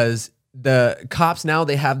plate because the cops now,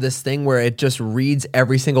 they have this thing where it just reads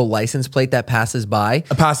every single license plate that passes by.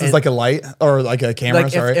 It passes like a light or like a camera.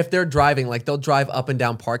 Like Sorry. if they're driving, like they'll drive up and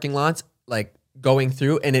down parking lots, like going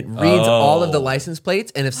through, and it reads all of the license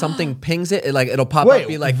plates. And if something pings it, it'll pop up.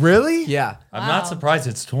 Be like, really? Yeah. I'm not surprised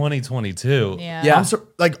it's 2022. Yeah. I'm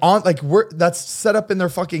that's set up in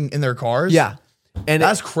their cars. Yeah. And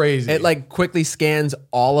that's crazy. It like quickly scans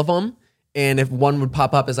all of them. And if one would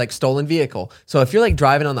pop up as like stolen vehicle. So if you're like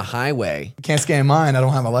driving on the highway. Can't scan mine. I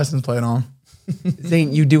don't have a license plate on.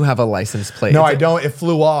 Zane, you do have a license plate. No, I don't. It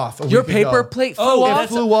flew off. Your paper plate flew off? It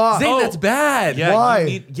flew off. Zane, that's bad. Yeah,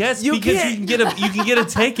 Why? Because You you can get a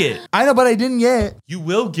ticket. I know, but I didn't yet. You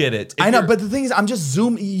will get it. I know, but the thing is, I'm just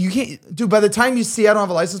zooming. You can't, dude. By the time you see I don't have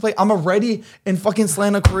a license plate, I'm already in fucking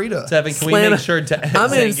Santa Clarita. Devin, can we make sure I'm Zane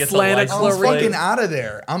in gets a Santa license I'm Clarita. plate? fucking out of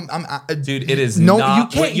there. Dude, it is No,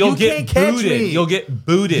 not. you can't- You'll you get can't catch booted. me. You'll get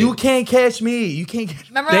booted. You can't catch me. You can't catch me.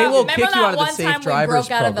 Remember, They will remember kick you that out of the one safe time we drivers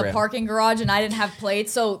broke out of the program. parking garage and I didn't have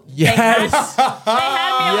plates, so Yes. they had me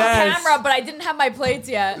on Yes. camera, but I didn't have my plates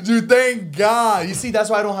yet. Dude, thank God. You see, that's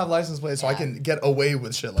why I don't have license plates, so I can get away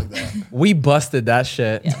with shit like that. We busted that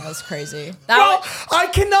shit. Yeah, that was crazy. Bro, I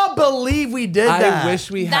cannot believe we did that. I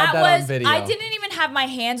wish we had That that on was. video. I didn't even have my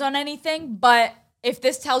hands on anything, but if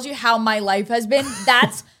this tells you how my life has been,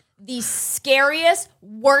 that's the scariest,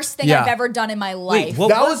 worst thing Yeah. I've ever done in my life. what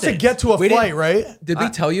that was was to it? get to a We flight, didn't- right? Did we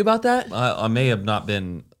tell you about that? I may have not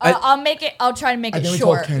been. I'll make it. I'll try to make I it think we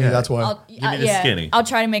told short. Kenny, that's why. Give me the skinny. I'll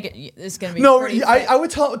try to make it. It's gonna be No, pretty I would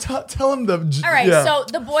tell him the. All right, yeah. so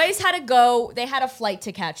the boys had to go. They had a flight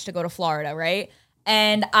to catch to go to Florida, right?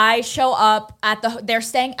 And I show up at the. They're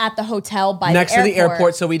staying at the hotel by Next the to the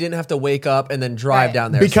airport, so we didn't have to wake up and then drive Right.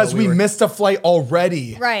 down there. because So we were- missed a flight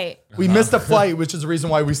already. Right. We missed a flight, which is the reason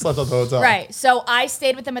why we slept at the hotel. Right. So I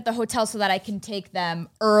stayed with them at the hotel so that I can take them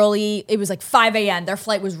early. It was like 5 a.m. Their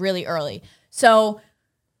flight was really early. So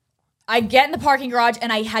I get in the parking garage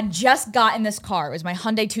and I had just gotten this car. It was my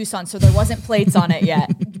Hyundai Tucson, so there wasn't plates on it yet.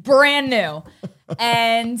 Brand new.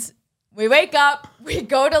 And we wake up, we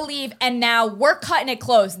go to leave, and now we're cutting it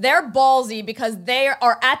close. They're ballsy because they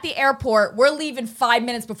are at the airport. We're leaving 5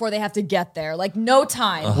 minutes before they have to get there. Like, no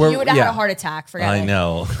time. You would have had a heart attack. Forget it. I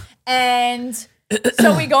know. And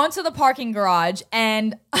so we go into the parking garage,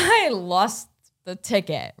 and I lost the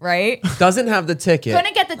ticket, right? doesn't have the ticket.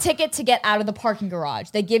 Couldn't get the ticket to get out of the parking garage.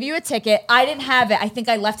 They give you a ticket. I didn't have it. I think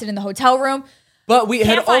I left it in the hotel room. But we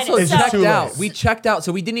had Can't find also it. It's just checked too out. late. We checked out,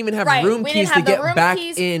 so we didn't even have Right. room We keys didn't have to the get room back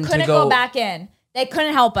keys. in Couldn't to go. back in. They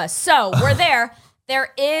couldn't help us. So we're there. There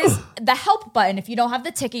is the help button. If you don't have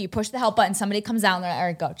the ticket, you push the help button. Somebody comes down there. All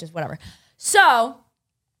right, go. Just whatever. So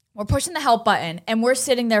we're pushing the help button, and we're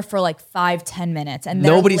sitting there for like 5-10 minutes, and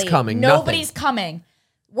they're Nobody's late. coming, Nobody's nothing. coming.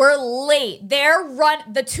 We're late.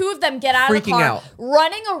 The two of them get out of the Freaking car, out.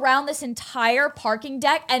 running around this entire parking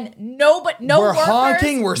deck, and no We're workers.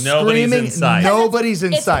 honking. We're Nobody's screaming. in sight. Nobody's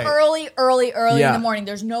in It's sight. early in Yeah. the morning.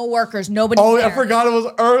 There's no workers. Nobody's Oh, there. I forgot it was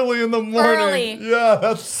early in the morning. Early. Yeah,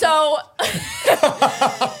 that's So,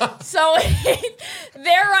 so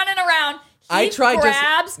they're running around. I tried just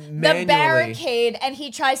grabs the manually. barricade and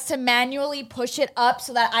he tries to manually push it up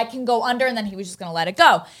so that I can go under, and then he was just gonna let it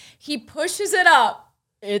go. He pushes it up.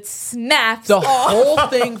 It snaps The off. whole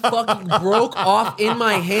thing fucking broke off in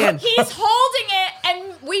my hand. He's holding it,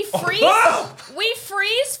 and we freeze. We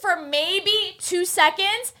freeze for maybe 2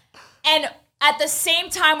 seconds, and at the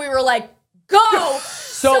same time we were like, "Go!"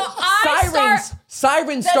 So I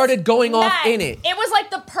sirens started going off Matt, in it. It was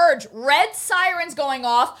like the purge. Red sirens going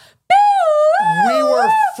off.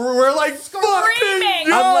 we're like Screaming.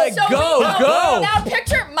 fucking. I'm like, So we go. Now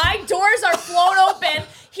picture my doors are flown open.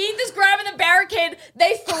 He just grabbing the barricade.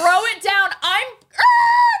 They throw it down.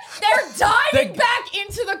 They're diving back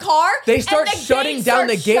into the car. They and start the shutting gates down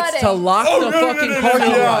the start gates to shutting. lock the fucking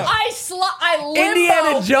parking garage. I limbo.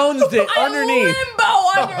 Indiana Jones did I underneath.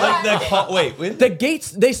 limbo under Like that. wait. The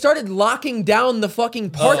gates, they started locking down the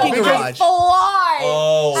fucking parking So garage. I fly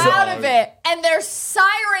Oh. out of it, and there's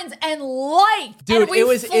sirens and light. Dude, and we it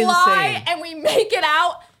was fly insane. and we make it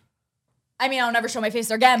out. I mean, I'll never show my face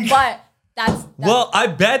there again, but that's Well, I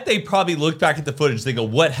bet they probably look back at the footage. They go,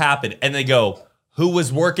 "What happened?" And they go, "Who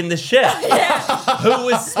was working the shift? Who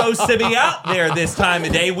was supposed to be out there this time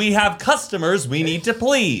of day? We have customers we need to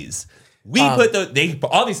please." They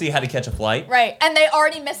obviously had to catch a flight. right. And they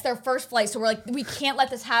already missed their first flight, so we're like, we can't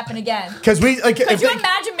let this happen again. Because we like. Could you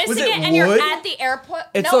imagine missing it and you're at the airport?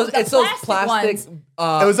 It's no, those the plastic. ones.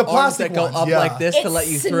 It was the arms plastic that go ones, up yeah. like this It to let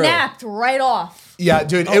you through. snapped right off. Yeah,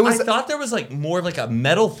 dude. Oh, It was. I thought there was like more of like a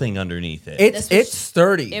metal thing underneath it. It's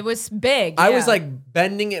sturdy. It was big. I yeah. was like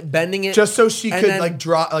bending it. just so she and could then like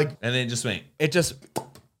draw like. and then just went. It just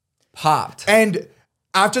popped. And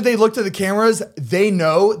after they looked at the cameras, they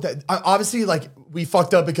know that obviously, like, we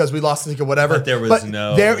fucked up because we lost the ticket, whatever. But there was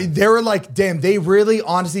no. They were like, damn, they really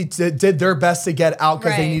honestly did their best to get out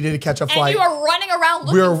because they Right. needed to catch a And flight. you were running around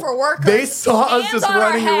looking for workers. They saw us Hands just on our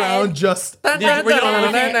running head. around just. Were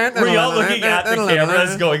y'all looking at the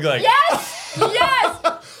cameras going like, Yes! Yes!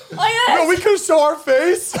 Like this. No, we could show our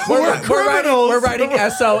face. We're criminals. We're writing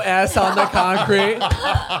SOS on the concrete.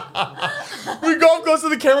 We go up close to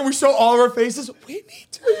the camera. We show all of our faces. We need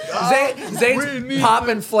to. Zane's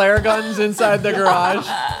popping flare guns inside the garage.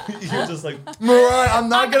 you're just like, Mariah, I'm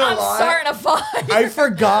not gonna I'm lie. starting to fight. I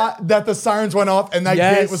forgot that the sirens went off and that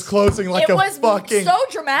Yes. gate was closing like It a was fucking. so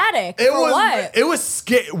dramatic. it For was. what? It was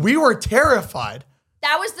scary. We were terrified.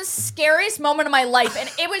 That was the scariest moment of my life, and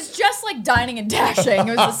it was just like dining and dashing. It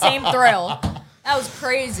was the same thrill. That was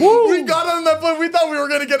crazy. We got on that plane. We thought we were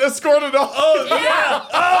gonna get escorted off. oh yeah,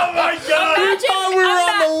 oh my god. we thought we were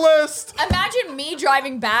on the list. Imagine me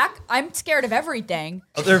driving back. I'm scared of everything.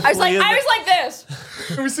 They're I was fleeing like this.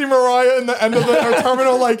 We see Mariah in the end of our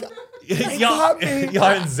terminal, like. y'all, got me.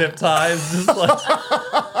 y'all in zip ties, just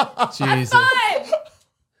like. Jesus. Five.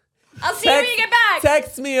 I'll see you when you get back.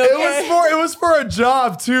 Text me, It okay? was for a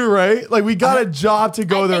job too, right? Like we got a job to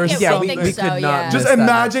go I there or think it- yeah, I something. think we so, could not yeah. Just miss that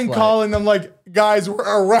imagine next flight. calling them like, guys, we're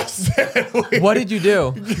arrested. What did you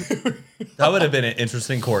do? That would have been an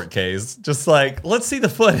interesting court case. Just like, let's see the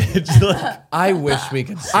footage. Like, I wish we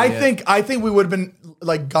could see it. I think we would have been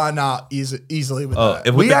like gotten out easily with that.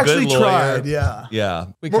 if with We a actually good lawyer, tried, yeah. Yeah.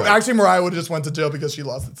 Actually, Mariah would have just went to jail because she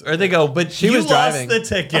lost it. Or they go, but she was lost driving. the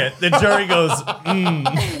ticket. The jury goes,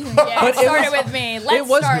 Yeah, it started with me. Let's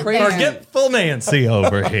was start crazy. there. forgetful Nancy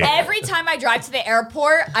over here. Every time I drive to the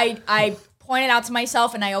airport, I point it out to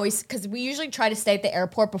myself, and I always, because we usually try to stay at the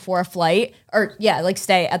airport before a flight, or like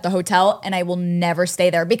stay at the hotel, and I will never stay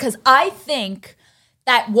there because I think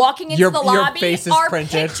that walking into Your- the your lobby, face is our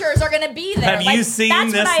printed. pictures are gonna be there. Have you seen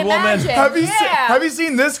that's this what I woman? imagine. Have you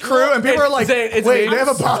seen this crew? And people are like, it's wait, me. they have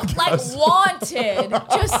a So, podcast. like wanted,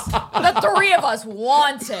 just the three of us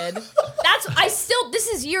wanted. This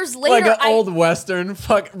is years later. Like an old Western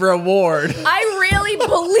reward. I really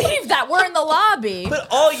believe that we're in the lobby. But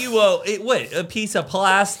all you owe, what, a piece of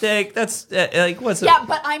plastic? That's like, what's Yeah,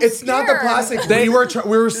 but I'm It's not the scared. plastic.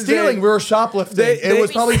 We were stealing. We were shoplifting. It was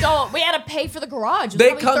We probably. stole. We had to pay for the garage. It was They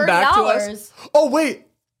probably come back to us. $30. Oh wait,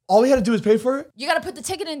 all we had to do is pay for it. You got to put the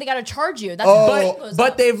ticket in. They got to charge you. That's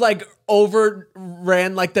But they've like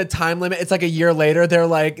overran like the time limit. It's like a year later. They're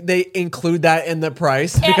like they include that in the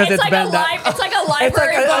price because it's like been a that. it's like a It's like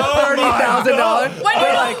library book.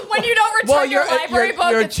 $30,000. When you don't return your library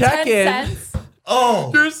book, your it's 10 check-in. cents.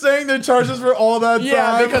 Oh, You're saying they charge us for all that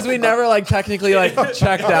Yeah, time? because we never like technically like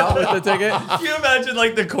checked out with the ticket. can you imagine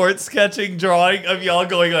like the court sketching drawing of y'all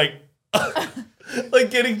going like,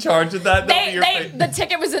 like getting charged with that? The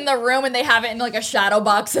ticket was in the room, and they have it in like a shadow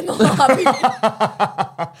box in the lobby.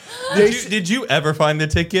 Did you ever find the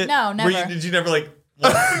ticket? No, never. Did you never like?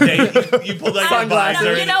 Lost the date? You pulled out your Sunglasses.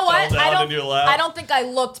 visor You and know it what? fell down in your lap? I don't think I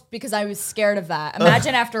looked because I was scared of that.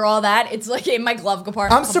 Imagine after all that, it's like in my glove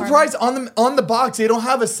compartment. I'm surprised on the box they don't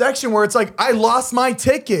have a section where it's like I lost my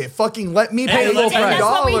ticket. Fucking let me pay Hey, full let's- And that's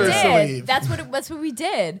what we $30 to did. leave. That's what we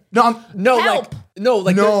did. No, Help. No,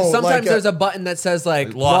 No, sometimes like there's a button that says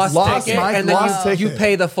like Lost lost ticket, my- and then lost you ticket.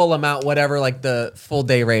 pay the full amount, whatever like the full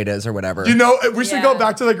day rate is or whatever. you know we should go Yeah.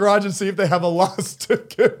 back to the garage and see if they have a lost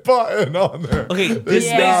ticket button on there. Okay,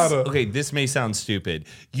 Yeah. this may sound stupid.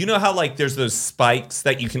 You know how like there's those spikes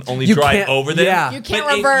that you can only You drive can't- over them? yeah. You can't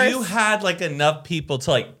But reverse. if you had like enough people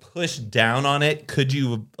to like push down on it, could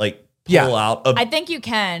you like pull Yeah. out a I think you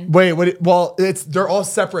can. Wait, well, they're all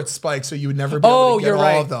separate spikes, so you would never be able to get you're all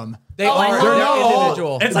right. of them. They Oh, I are know. They're not all-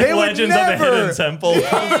 individual. It's like They would Legends of the never. Hidden Temple.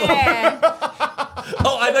 Yeah.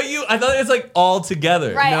 Oh, I thought it's like all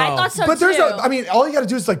together. Right, I No. thought so But too. there's I mean, all you got to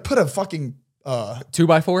do is like put a fucking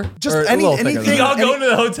 2x4? Just Or a any- little thicker than anything- that. Y'all go into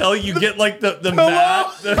the hotel, you get like the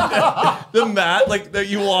mat, the mat like that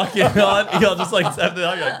you walk in on. Y'all just like step it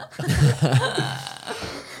out. You're like,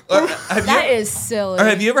 Or That is silly. Or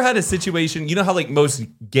have you ever had a situation, you know how like most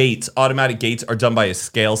gates, automatic gates are done by a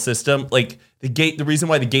scale system? Like the reason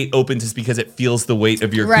why the gate opens is because it feels the weight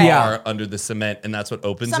of your Right. car Yeah. under the cement and that's what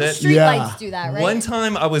opens Some it. street Yeah. lights do that, right? One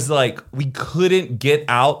time I was like, we couldn't get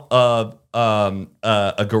out of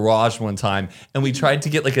a garage one time and we tried to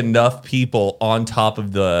get like enough people on top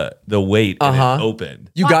of the weight and it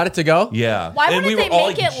opened. You got it to go? Yeah. Why And wouldn't we they were all,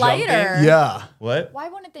 make like, it lighter? jumping. yeah. What? Why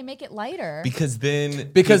wouldn't they make it lighter? Because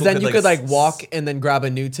then Because people then you could like s- walk and then grab a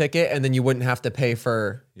new ticket and then you wouldn't have to pay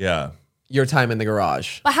for. Yeah. your time in the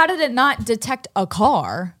garage. But how did it not detect a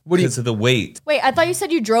car? Because of the weight. Wait, I thought you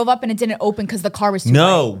said you drove up and it didn't open because the car was too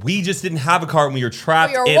No, light. we just didn't have a car and we were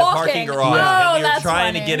trapped Oh, in you're a parking walking. garage. Oh, And we were that's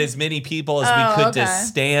trying to funny. get as many people as we could to okay.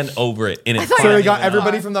 stand over it. And it So finally they got went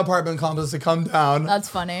everybody off. from the apartment complex to come down. That's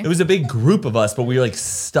funny. It was a big group of us, but we were like,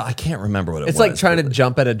 I can't remember what it was. It's like trying to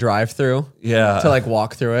jump at a drive-through. Yeah. To like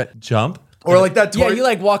walk through it. jump. Or like that toy. Yeah, you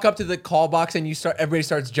like walk up to the call box and everybody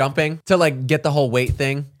starts jumping to like get the whole weight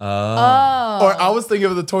thing. Or I was thinking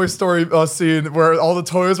of the Toy Story scene where all the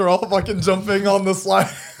toys were all fucking jumping on the slide.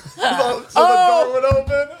 so the door would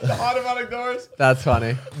open, the automatic doors. That's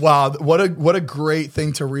funny. Wow, what a great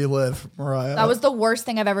thing to relive, Mariah. That was the worst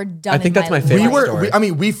thing I've ever done. I think in that's my life. favorite.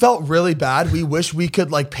 we we felt really bad. We wish we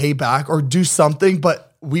could like pay back or do something, but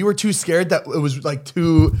we were too scared that it was like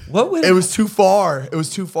too. It was too far. It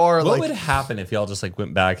was too far. What would happen if y'all just like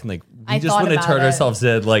went back and like we I just thought want to about turn it. ourselves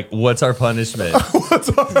in? Like, what's our punishment?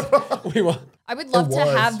 I would love to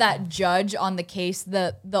was. have that judge on the case,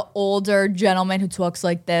 the older gentleman who talks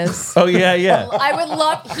like this. Oh yeah, yeah. I would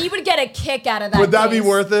love. He would get a kick out of that. Would that be case.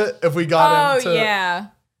 worth it if we got Oh him to? yeah.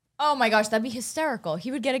 Oh my gosh, that'd be hysterical.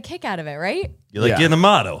 He would get a kick out of it, right? You're like Yeah. getting a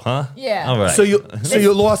motto, huh? Yeah. All right. So you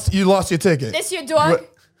lost your ticket. This your dog?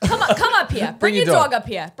 Come up here. Bring your dog up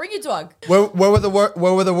here. Bring your dog. Where were the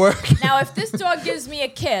work? Now, if this dog gives me a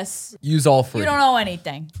kiss, Use all free. you don't owe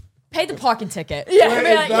anything. Pay the parking ticket. Yeah, Wait, is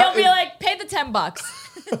that- he'll be like, pay the $10.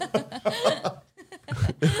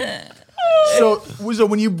 So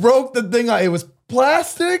when you broke the thing, it was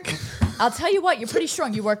plastic. I'll tell you what, you're pretty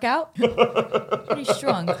strong. You work out? Pretty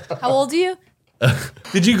strong. How old are you?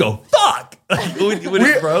 Did you go fuck when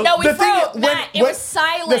it broke? No, we The thing- froze. Matt, it was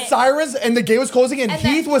silent. The sirens and the gate was closing, and And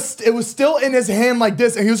Heath then- was still in his hand like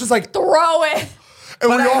this, and he was just like, Throw it. and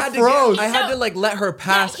But we I all had, froze. I had to like let her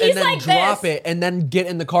pass Yeah, and he's then like drop this. it and then get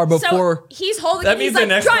in the car before. So he's holding That it. He's means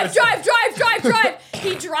the like, next drive. person-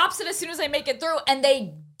 He drops it as soon as I make it through, and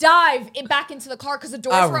they dive back into the car because the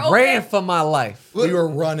doors were I open. ran for my life. we were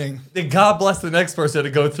running. Then God bless the next person to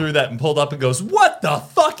go through that and pulled up and goes, "What the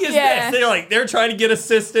fuck is Yeah. this?" They're trying to get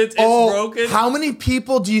assistance. It's broken. How many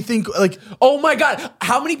people do you think like? Oh my God.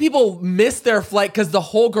 How many people missed their flight because the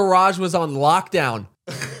whole garage was on lockdown?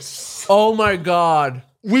 Oh my God.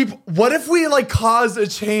 What if we like caused a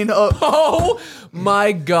chain of? Oh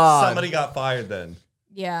my God. Somebody got fired then.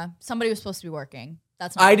 Yeah, somebody was supposed to be working.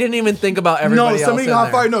 That's not I didn't even think about everybody No, somebody else in got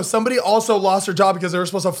there. fired. No, somebody also lost their job because they were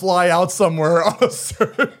supposed to fly out somewhere on a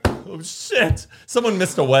certain. Oh shit! Someone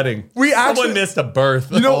missed a wedding. We actually- Someone missed a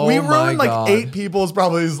birth. You know, we Oh my ruined like God. 8 people's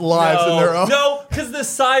probably lives in their own. No, because the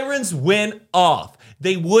sirens went off.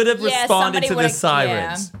 They would have Yeah, responded somebody to the would've-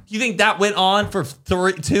 sirens. You think that went on for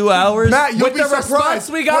 2 hours? Matt, you'll With be the response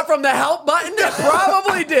surprised. we got from the help button, it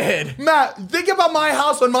probably did. Matt, think about my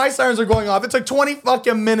house when my sirens are going off. It's like 20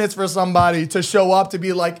 fucking minutes for somebody to show up to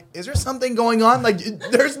be like, is there something going on? Like,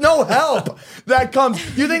 there's no help that comes.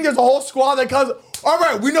 You think there's a whole squad that comes, all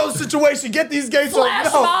right, we know the situation. Get these gates open. Flash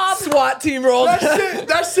No. mob. SWAT team rolled.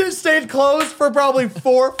 That shit stayed closed for probably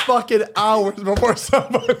 4 fucking hours before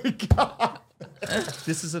somebody got.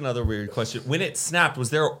 This is another weird question. When it snapped, was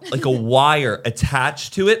there like a wire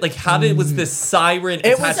attached to it? Like, how was this siren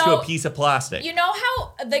It was- attached to So, a piece of plastic? You know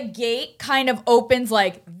how the gate kind of opens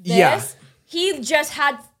like this? Yeah.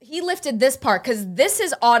 He lifted this part because this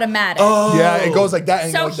is automatic. Yeah, it goes like that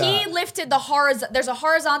and So like he that. lifted the horizontal. There's a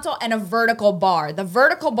horizontal and a vertical bar. The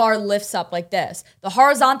vertical bar lifts up like this. The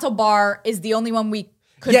horizontal bar is the only one we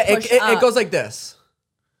could Yeah, push it up. goes like this.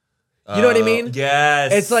 You know what I mean?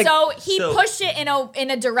 Yes. It's like- So he So- pushed it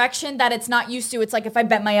in a direction that it's not used to. It's like if I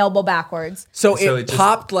bent my elbow backwards. So So it it just-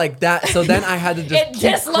 popped like that. So then I had to just It keep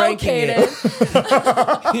cranking dislocated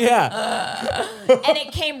it. Yeah. and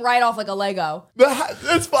it came right off like a Lego.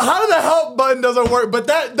 How the help button doesn't work, but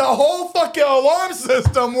the whole fucking alarm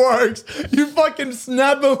system works. You fucking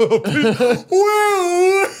snap a little piece.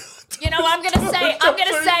 Woo! You know what I'm gonna say? I'm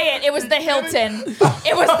gonna say it. It was the Hilton.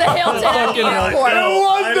 It was the Hilton at the airport. It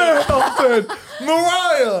was the Hilton.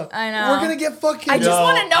 Mariah. I know. We're gonna get fucking. I just No,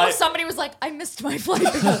 want to know I- if somebody was like, I missed my flight.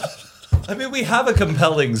 I mean, we have a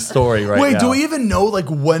compelling story right Wait, now. do we even know like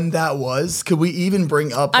when that was? Could we even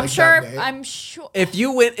bring up? I'm like, sure. that day? I'm sure. If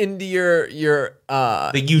you went into your you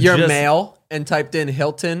just- mail and typed in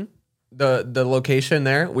Hilton, the location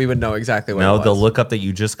there, we would know exactly what it No, was. they'll look up that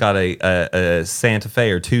you just got a Santa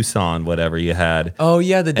Fe or Tucson, whatever you had. Oh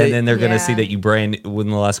yeah, the day. And then they're going to Yeah. see that you when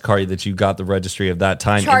the last car that you got the registry of that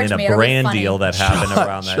time, Charge and me, then a it'll be brand funny. deal that happened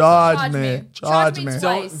around that time. Charge Charge me. me. Charge Charge me. me don't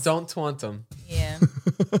twice. don't taunt them. Yeah.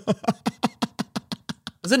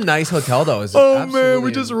 It's a nice hotel though. It's Oh man,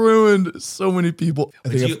 we just ruined so many people. I,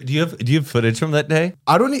 think Do you have footage from that day?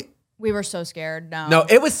 I don't need. We were so scared. No,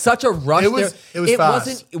 it was such a rush. It was fast.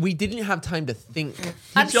 Wasn't. We didn't have time to think.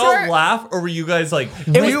 I'm Did y'all sure. laugh or were you guys like?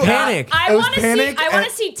 It was panic. I It was want to see. panic I want to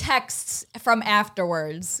and- see texts from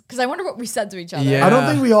afterwards because I wonder what we said to each other. Yeah. I don't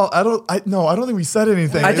think we all. I don't think we said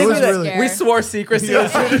anything. I It think was we, really. we swore secrecy.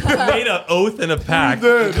 made an oath in a pact.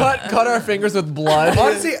 cut our fingers with blood.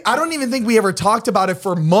 Honestly, I don't even think we ever talked about it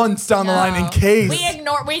for months down the line in case. We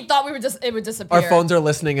ignored. We thought we would just. It would disappear. Our phones are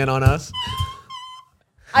listening in on us.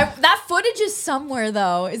 That footage is somewhere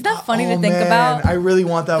though. Is that funny to think man, about? I really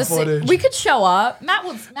want that The si- footage. we could show up. Matt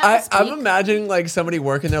will. I'm speak. imagining like somebody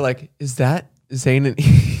working there. Like, is that Zane? And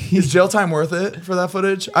Is jail time worth it for that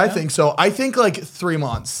footage? I think so. I think like 3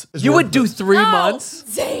 months. is you worth would do it. 3 No, months.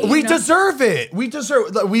 Zane. We deserve it. We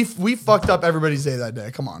deserve. We fucked up everybody's day that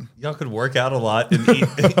day. Come on, Y'all could work out a lot and eat,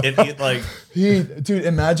 and eat like. dude.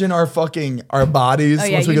 Imagine our bodies Oh,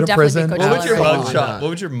 yeah, once we you go to definitely prison. could What would your Come on. mugshot? What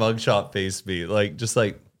would your mugshot face be? Like just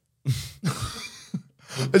like.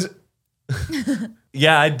 Is-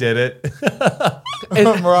 Yeah, I did it.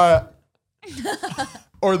 Mariah.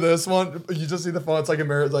 Or this one, you just see the phone. It's like a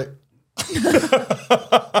mirror. It's like.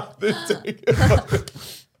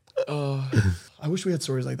 I wish we had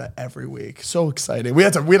stories like that every week. So exciting. We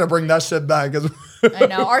had to bring that shit back. I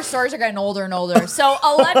know our stories are getting older and older. So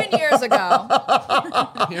 11 years ago,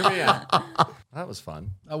 Here we are. That was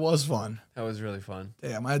fun. That was fun. That was really fun.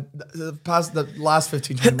 Damn, the last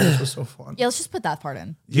 15 20 minutes was so fun. yeah, let's just put that part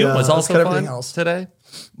in. You Yeah, was let's also cut fun everything else. today.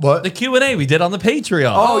 What? The Q&A we did on the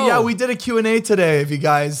Patreon. Oh yeah, we did a Q&A today. If you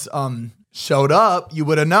guys showed up, you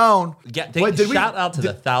would have known. Yeah, Wait, did we- shout out to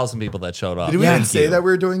the 1,000 people that showed up. Did we Thank even say you. that we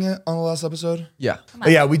were doing it on the last episode? Yeah.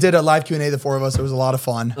 Yeah, we did a live Q&A, the four of us. It was a lot of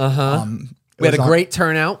fun. We had a great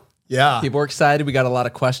turnout. Yeah. People were excited. We got a lot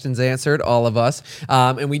of questions answered, all of us.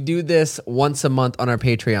 And we do this once a month on our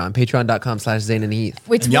Patreon, patreon.com/Zane and Heath.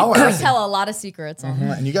 Which we y'all are asking- tell a lot of secrets on.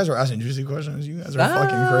 And you guys were asking juicy questions. You guys are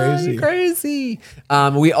fucking crazy.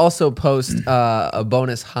 We also post a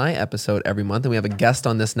bonus high episode every month, and we have a guest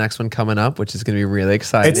on this next one coming up, which is going to be really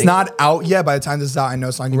exciting. It's not out yet. By the time this is out, I know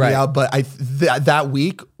it's not going to Right. be out. But that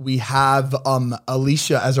week we have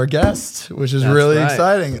Alicia as our guest, which is That's really right.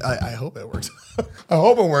 exciting. I hope it works. I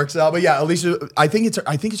hope it works out. But yeah, Alicia, I think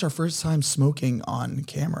it's our first time smoking on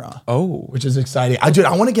camera. Oh. Which is exciting. I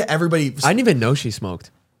want to get everybody. I didn't even know she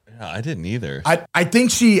smoked. Yeah, I didn't either. I think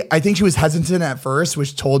she was hesitant at first,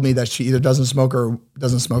 which told me that she either doesn't smoke or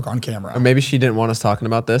doesn't smoke on camera. Or maybe she didn't want us talking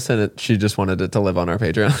about this, and she just wanted it to live on our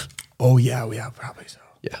Patreon. Oh yeah, probably so.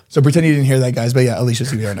 Yeah. So pretend you didn't hear that, guys. But yeah, Alicia's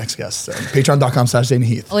gonna be our next guest. So, Patreon.com/Zane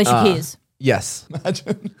Heath. Alicia Keys. Yes.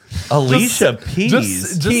 Imagine. Alicia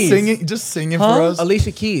Pease. Just singing for us.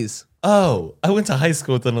 Alicia Keys. Oh, I went to high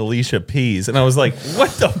school with an Alicia Pease, and I was like, "What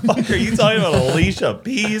the fuck are you talking about, Alicia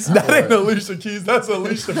Pease?" That ain't Alicia Keys. That's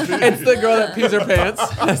Alicia Keys. It's the girl that pees her pants.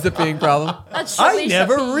 Has the peeing problem. That's I Alicia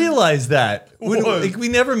never Keys. realized that. What? We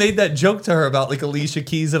never made that joke to her about like Alicia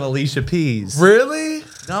Keys and Alicia Pease. Really?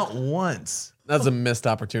 Not once. That's a missed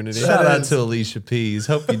opportunity. Shout out is- to Alicia Pease.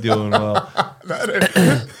 Hope you're doing well.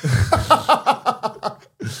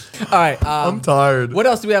 All right. I'm tired. What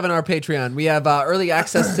else do we have on our Patreon? We have early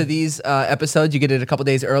access to these episodes. You get it a couple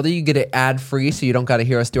days early. You get it ad free, so you don't got to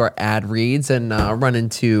hear us do our ad reads and run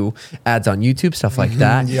into ads on YouTube, stuff like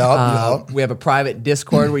that. Yup. We have a private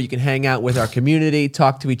Discord where you can hang out with our community,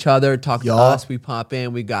 talk to each other, talk to Yup. us. We pop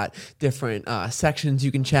in. We got different sections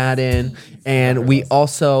you can chat in, and we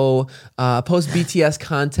also post BTS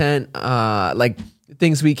content, like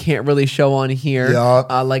things we can't really show on here,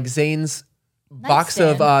 Yup. like Zane's box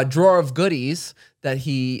Zane. of drawer of goodies that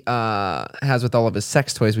he has with all of his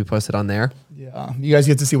sex toys. We posted on there. Yeah. You guys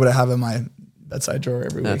get to see what I have in my bedside drawer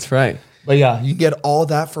every week. That's right. But yeah, you can get all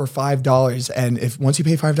that for $5. And if once you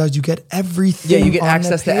pay $5, you get everything. Yeah, you get on the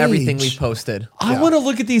access to everything we page. posted. I want to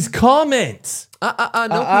look at these comments. No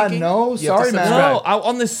peeking. no, You have to sorry, man. subscribe. No,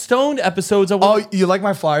 on the stoned episodes, I Oh, want. you like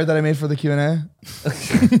my flyer that I made for the Q&A?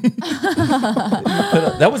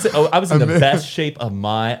 That was. Oh, I was in the best shape of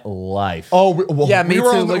my life. Oh, well, Yeah, me we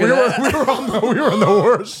were too. on the- Look we at were- that. we were in the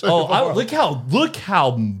worst shape. Oh, look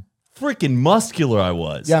how freaking muscular I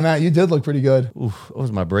was. Yeah, Matt, you did look pretty good. Oof, that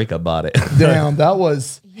was my breakup body. Damn, that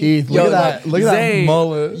was Heath. Look at that. Look at that Zane,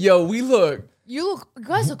 mullet. Yo, we look. You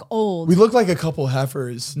guys look old. We look like a couple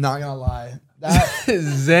heifers. Not gonna lie. That.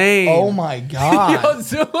 Zane. Oh my god. Yo,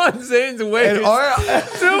 zoom on Zane's waist. And our-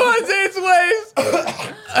 Zoom on Zane's waist.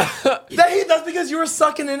 That's because you were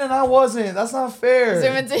sucking in and I wasn't. That's not fair.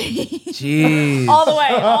 Zoom into Jeez. all the way,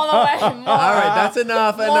 all the way. More. All right, that's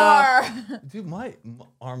enough. Enough. More. Dude, my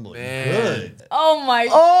arm looks Man. good. Oh my.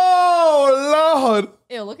 Oh Lord.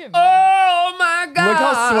 Ew, look at me. Oh my my God. Look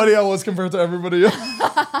how sweaty I was compared to everybody else.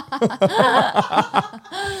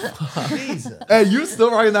 Hey, you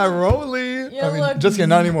still riding that rolly? You look- just kidding,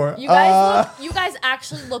 not anymore. You guys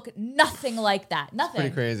actually look nothing like that. Nothing.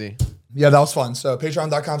 Pretty crazy. Yeah, that was fun. So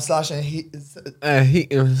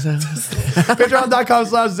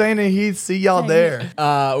patreon.com/Zane and Heath. See y'all there.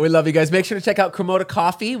 We love you guys. Make sure to check out Cremota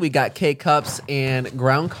Coffee. We got K-Cups and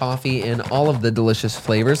ground coffee in all of the delicious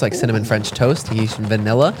flavors like cinnamon French toast, Tahitian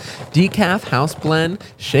vanilla, decaf, house blend.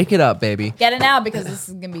 Shake it up, baby. Get it now because this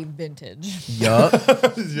is gonna be vintage. Yup.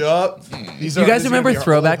 Yup. You guys remember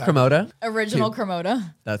Throwback Cremota? Original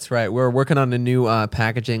Cremota. That's right. We're working on a new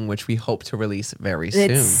packaging, which we hope to release very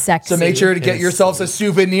soon. It's sexy. So make sure to get yourselves a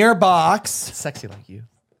souvenir box. Sexy like you.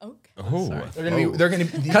 Okay. They're gonna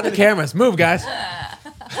be Cut the cameras. Move, guys.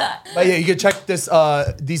 But yeah, you can check these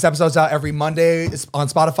episodes out every Monday. It's on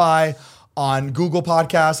Spotify, on Google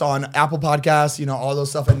Podcasts, on Apple Podcasts, all those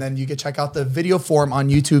stuff. And then you can check out the video form on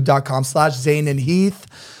youtube.com/Zane and Heath,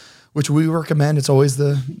 which we recommend. It's always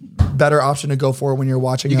the better option to go for when you're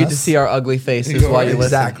watching You us. get to see our ugly faces while you listen.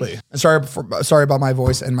 Exactly. Sorry about my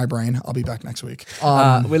voice and my brain. I'll be back next week.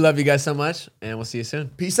 We love you guys so much, and we'll see you soon.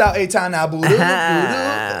 Peace out, A-Town now.